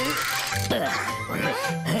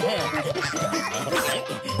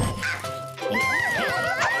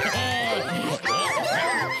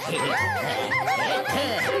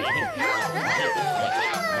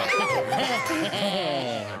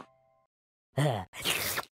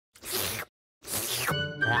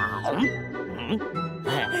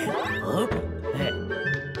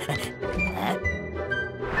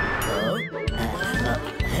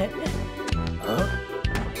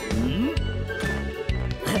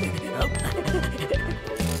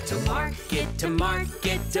 To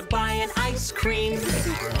market to buy an ice cream.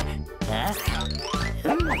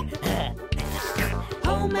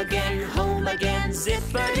 Home again,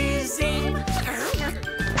 zippity zing.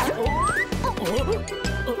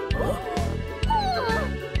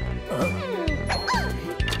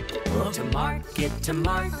 To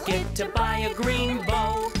market to buy a green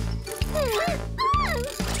bow.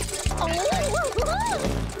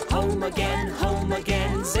 Home again,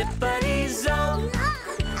 zippity zone.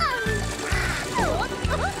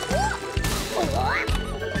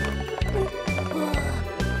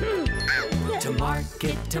 To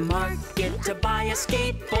market to buy a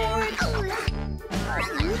skateboard.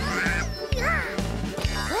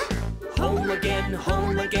 Home again,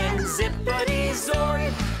 zippity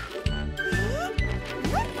zord.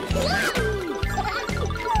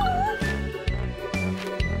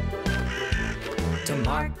 To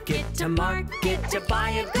market to buy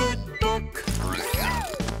a good book.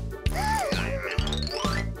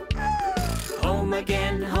 Home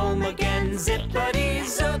again, zippity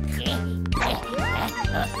zook.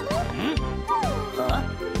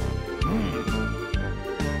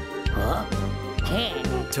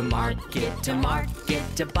 To market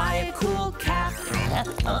to buy a cool cap.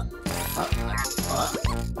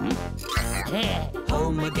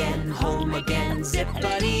 Home again,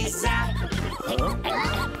 zippity zap.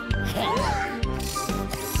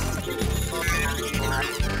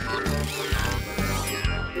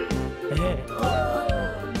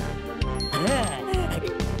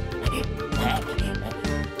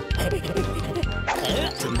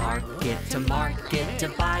 To market to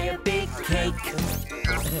buy a big cake.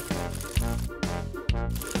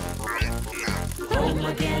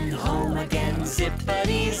 Home again,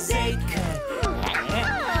 zippity zake.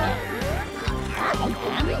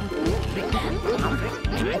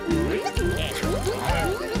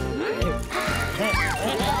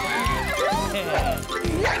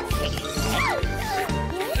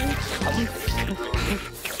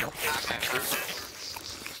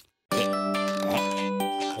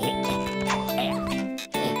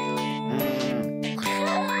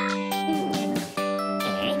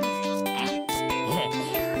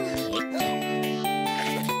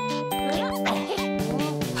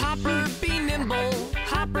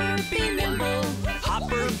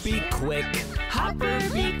 Hopper, be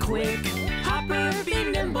quick. Hopper, be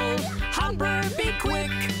nimble. Hopper, be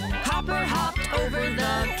quick. Hopper hopped over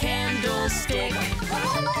the candlestick.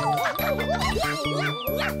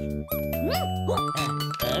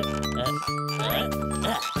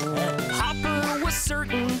 Hopper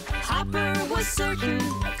was certain.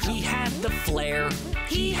 He had the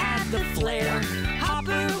flair.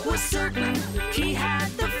 Hopper was certain. He had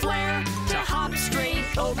the flair to hop straight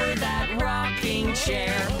over that rocking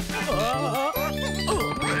chair.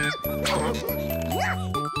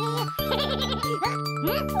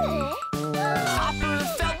 Hopper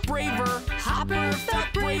felt braver, Hopper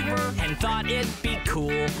felt braver, and thought it'd be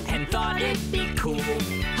cool, and thought it'd be cool.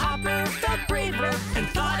 Hopper felt braver, and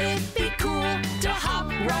thought it'd be cool to hop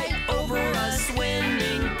right over a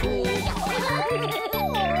swimming pool.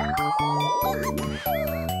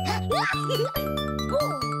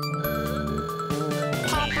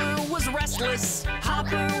 Hopper was restless,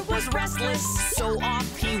 Hopper was restless, so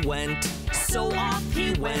off he went, so off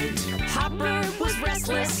he went. Hopper was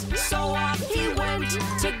restless, so off he went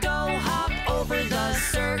to go hop over the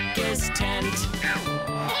circus tent.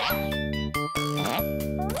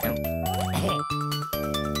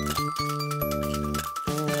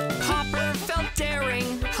 Hopper felt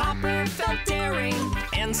daring, Hopper felt daring,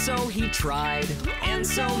 and so he tried, and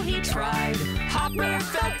so he tried. Hopper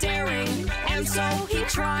felt daring, and so he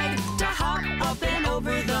tried to hop up and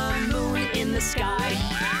over the moon in the sky.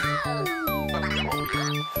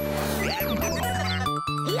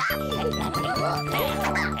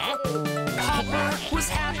 Hopper was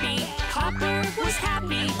happy, Hopper was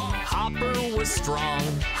happy. Hopper was strong,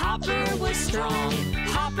 Hopper was strong.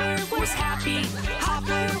 Hopper was happy,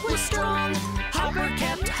 Hopper was strong. Hopper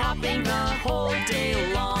kept hopping the whole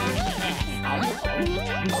day long.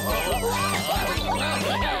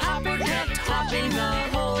 Hopper kept hopping the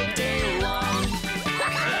whole day long.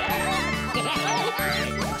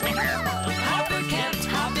 Hopper kept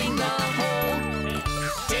hopping the whole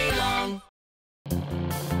day long.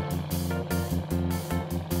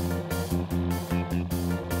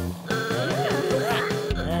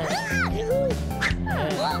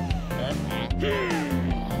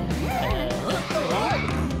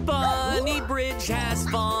 Bunny Bridge has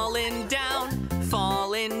fallen down,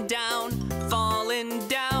 fallen down, fallen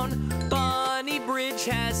down. Bunny Bridge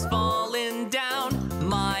has fallen down,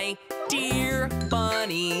 my dear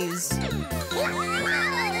bunnies.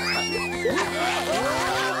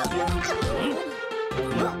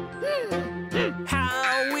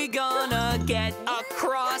 How we gonna get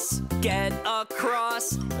across, get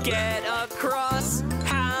across, get across?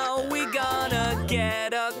 How we gonna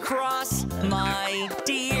get across, my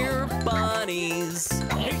dear bunnies?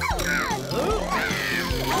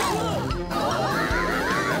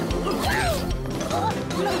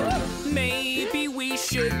 Maybe we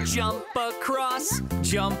should jump across,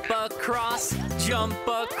 jump across, jump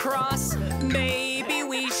across. Maybe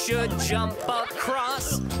we should jump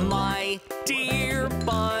across, my dear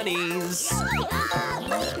bunnies.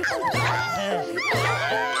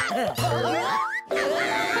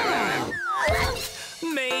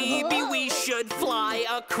 Maybe we should fly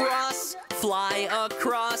across, fly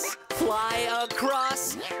across, fly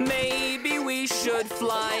across. Maybe we should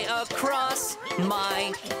fly across,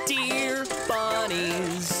 my dear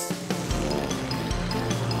bunnies.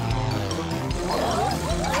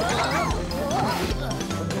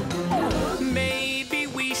 Maybe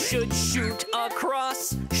we should shoot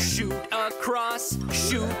across, shoot across,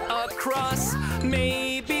 shoot across.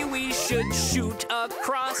 Maybe we should shoot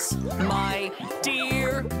across, my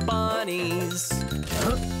dear bunnies.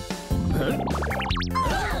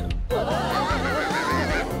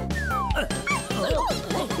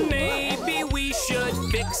 Maybe we should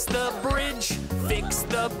fix the bridge, fix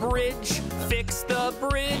the bridge, fix the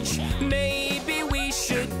bridge. Maybe we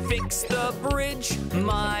should fix the bridge,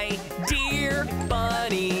 my dear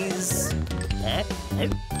bunnies.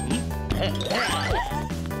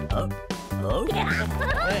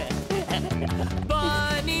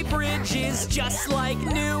 Bunny Bridge is just like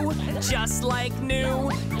new, just like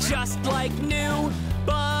new, just like new.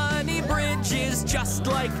 Bunny Bridge is just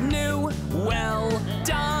like new. Well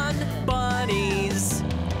done, bunnies.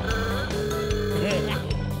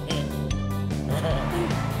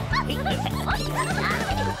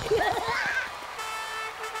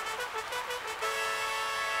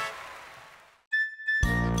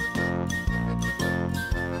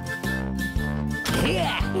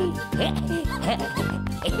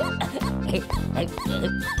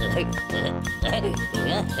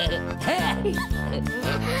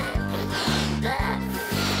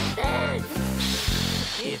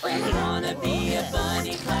 If you wanna be a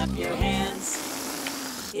bunny, clap your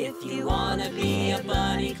hands. If you wanna be a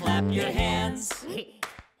bunny, clap your hands.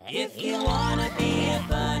 If you wanna be a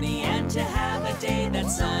bunny and to have a day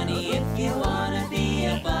that's sunny. If you wanna be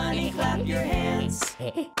a bunny, clap your hands.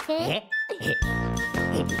 If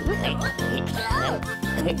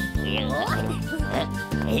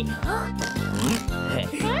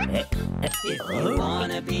you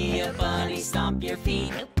wanna be a bunny, stomp your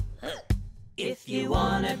feet. If you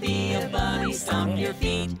wanna be a bunny, stomp your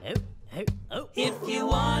feet. If you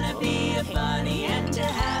wanna be a bunny and to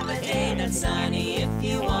have a day day that's sunny. If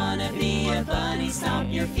you wanna be a bunny,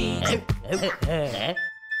 stomp your feet.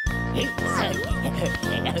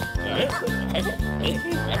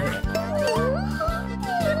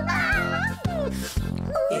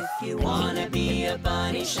 If you wanna be a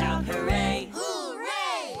bunny, shout hooray!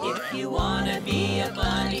 Hooray! If you wanna be a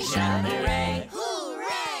bunny, shout hooray!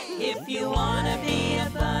 Hooray! If you wanna be a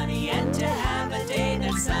bunny and to have a day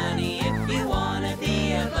that's sunny, if you wanna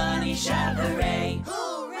be a bunny, shout hooray!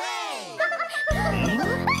 Hooray!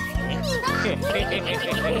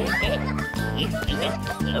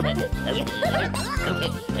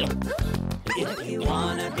 If you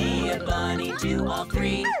wanna be a bunny, do all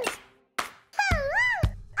three.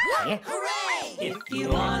 Hooray! If you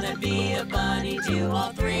wanna be a bunny, do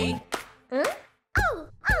all three.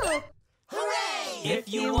 Hooray!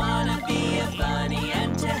 If you wanna be a bunny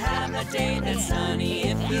and to have a day that's sunny,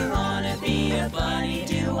 if you wanna be a bunny,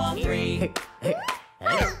 do all three.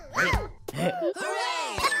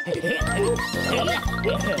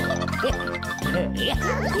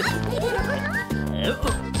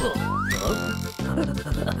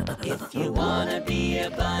 If you wanna be a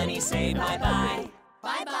bunny, say bye-bye.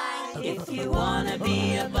 Bye-bye. If you wanna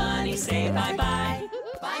be a bunny, say bye-bye.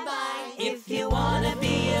 Bye-bye. If you wanna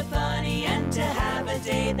be a bunny and to have a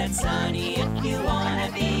day that's sunny, if you wanna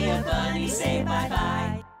be a bunny, say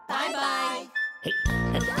bye-bye. Bye-bye. Bye-bye.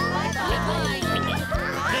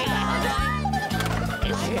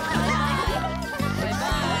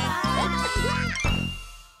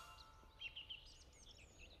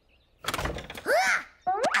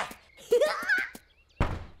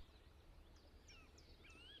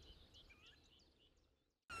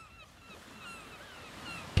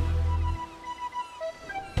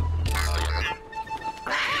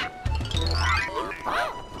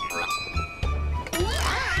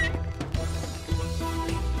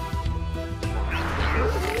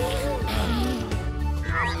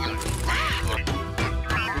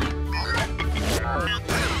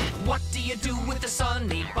 What do you do with the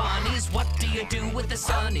Sunny Bunnies? What do you do with the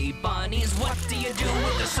Sunny Bunnies? What do you do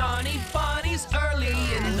with the Sunny Bunnies early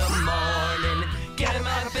in the morning? Get 'em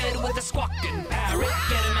out of bed with a squawking parrot.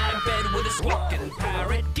 Get 'em out of bed with a squawking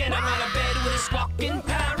parrot. Get 'em out of bed with a squawking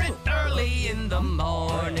parrot early in the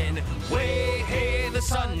morning. Way hey, the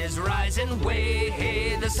sun is rising. Way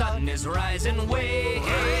hey, the sun is rising. Way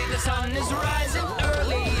hey, the sun is rising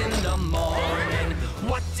early in the morning.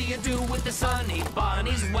 What do you do with the Sunny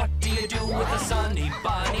Bunnies? What do you do with the Sunny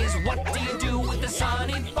Bunnies? What do you do with the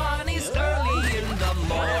Sunny Bunnies early in the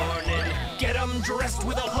morning? Get 'em dressed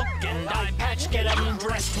with a hook and eye patch. Get 'em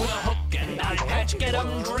dressed with a hook and eye patch. Get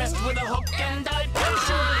 'em dressed with a hook and eye patch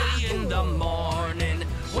early in the morning.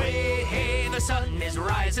 Way hey, the sun is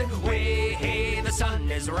rising. Way hey, the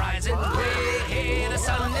sun is rising. Way hey, the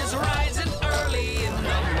sun is rising early in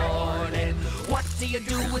the morning. What do you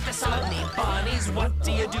do with the Sunny Bunnies? What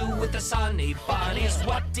do you do with the Sunny Bunnies?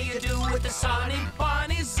 What do you do with the Sunny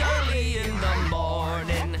Bunnies early in the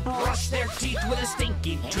morning? Brush their teeth with a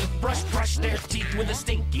stinky toothbrush. Brush their teeth with a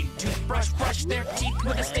stinky toothbrush. Brush their teeth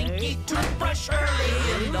with a stinky toothbrush early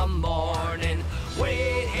in the morning.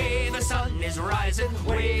 Way hey, the sun is rising.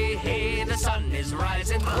 Way hey, the sun is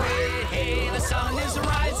rising. Way hey, the sun is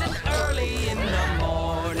rising early in the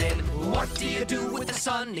morning. What do you do with the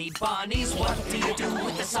Sunny Bunnies? What do you do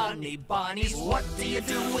with the Sunny Bunnies? What do you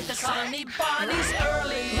do with the Sunny Bunnies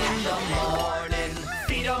early in the morning?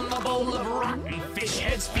 Feed 'em a bowl of rotten fish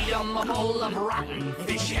heads. Feed 'em a bowl of rotten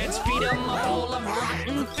fish heads. Feed 'em a bowl of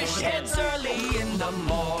rotten fish heads early in the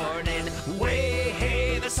morning. Way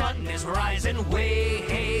hey, the sun is rising. Way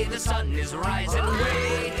hey, the sun is rising.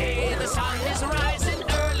 Way hey, the sun is rising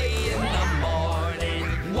early in the morning.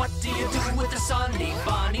 What do you do with the Sunny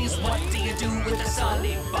Bunnies? What do you do with the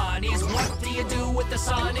Sunny Bunnies? What do you do with the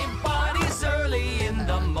Sunny Bunnies early in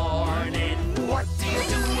the morning? What do you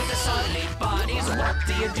do with the Sunny Bunnies? What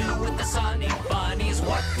do you do with the Sunny Bunnies?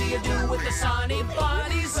 What do you do with the Sunny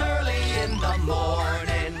Bunnies early in the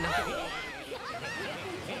morning?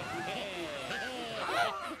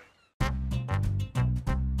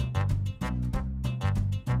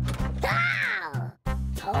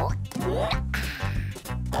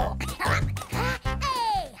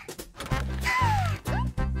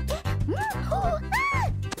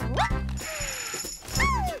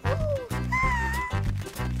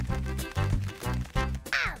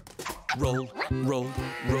 Roll, roll,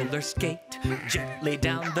 roller skate gently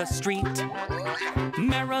down the street.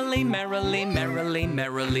 Merrily, merrily, merrily,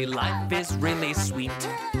 merrily, life is really sweet.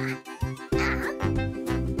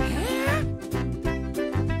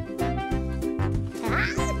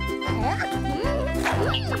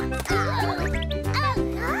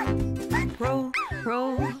 Roll,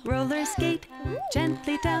 roll, roller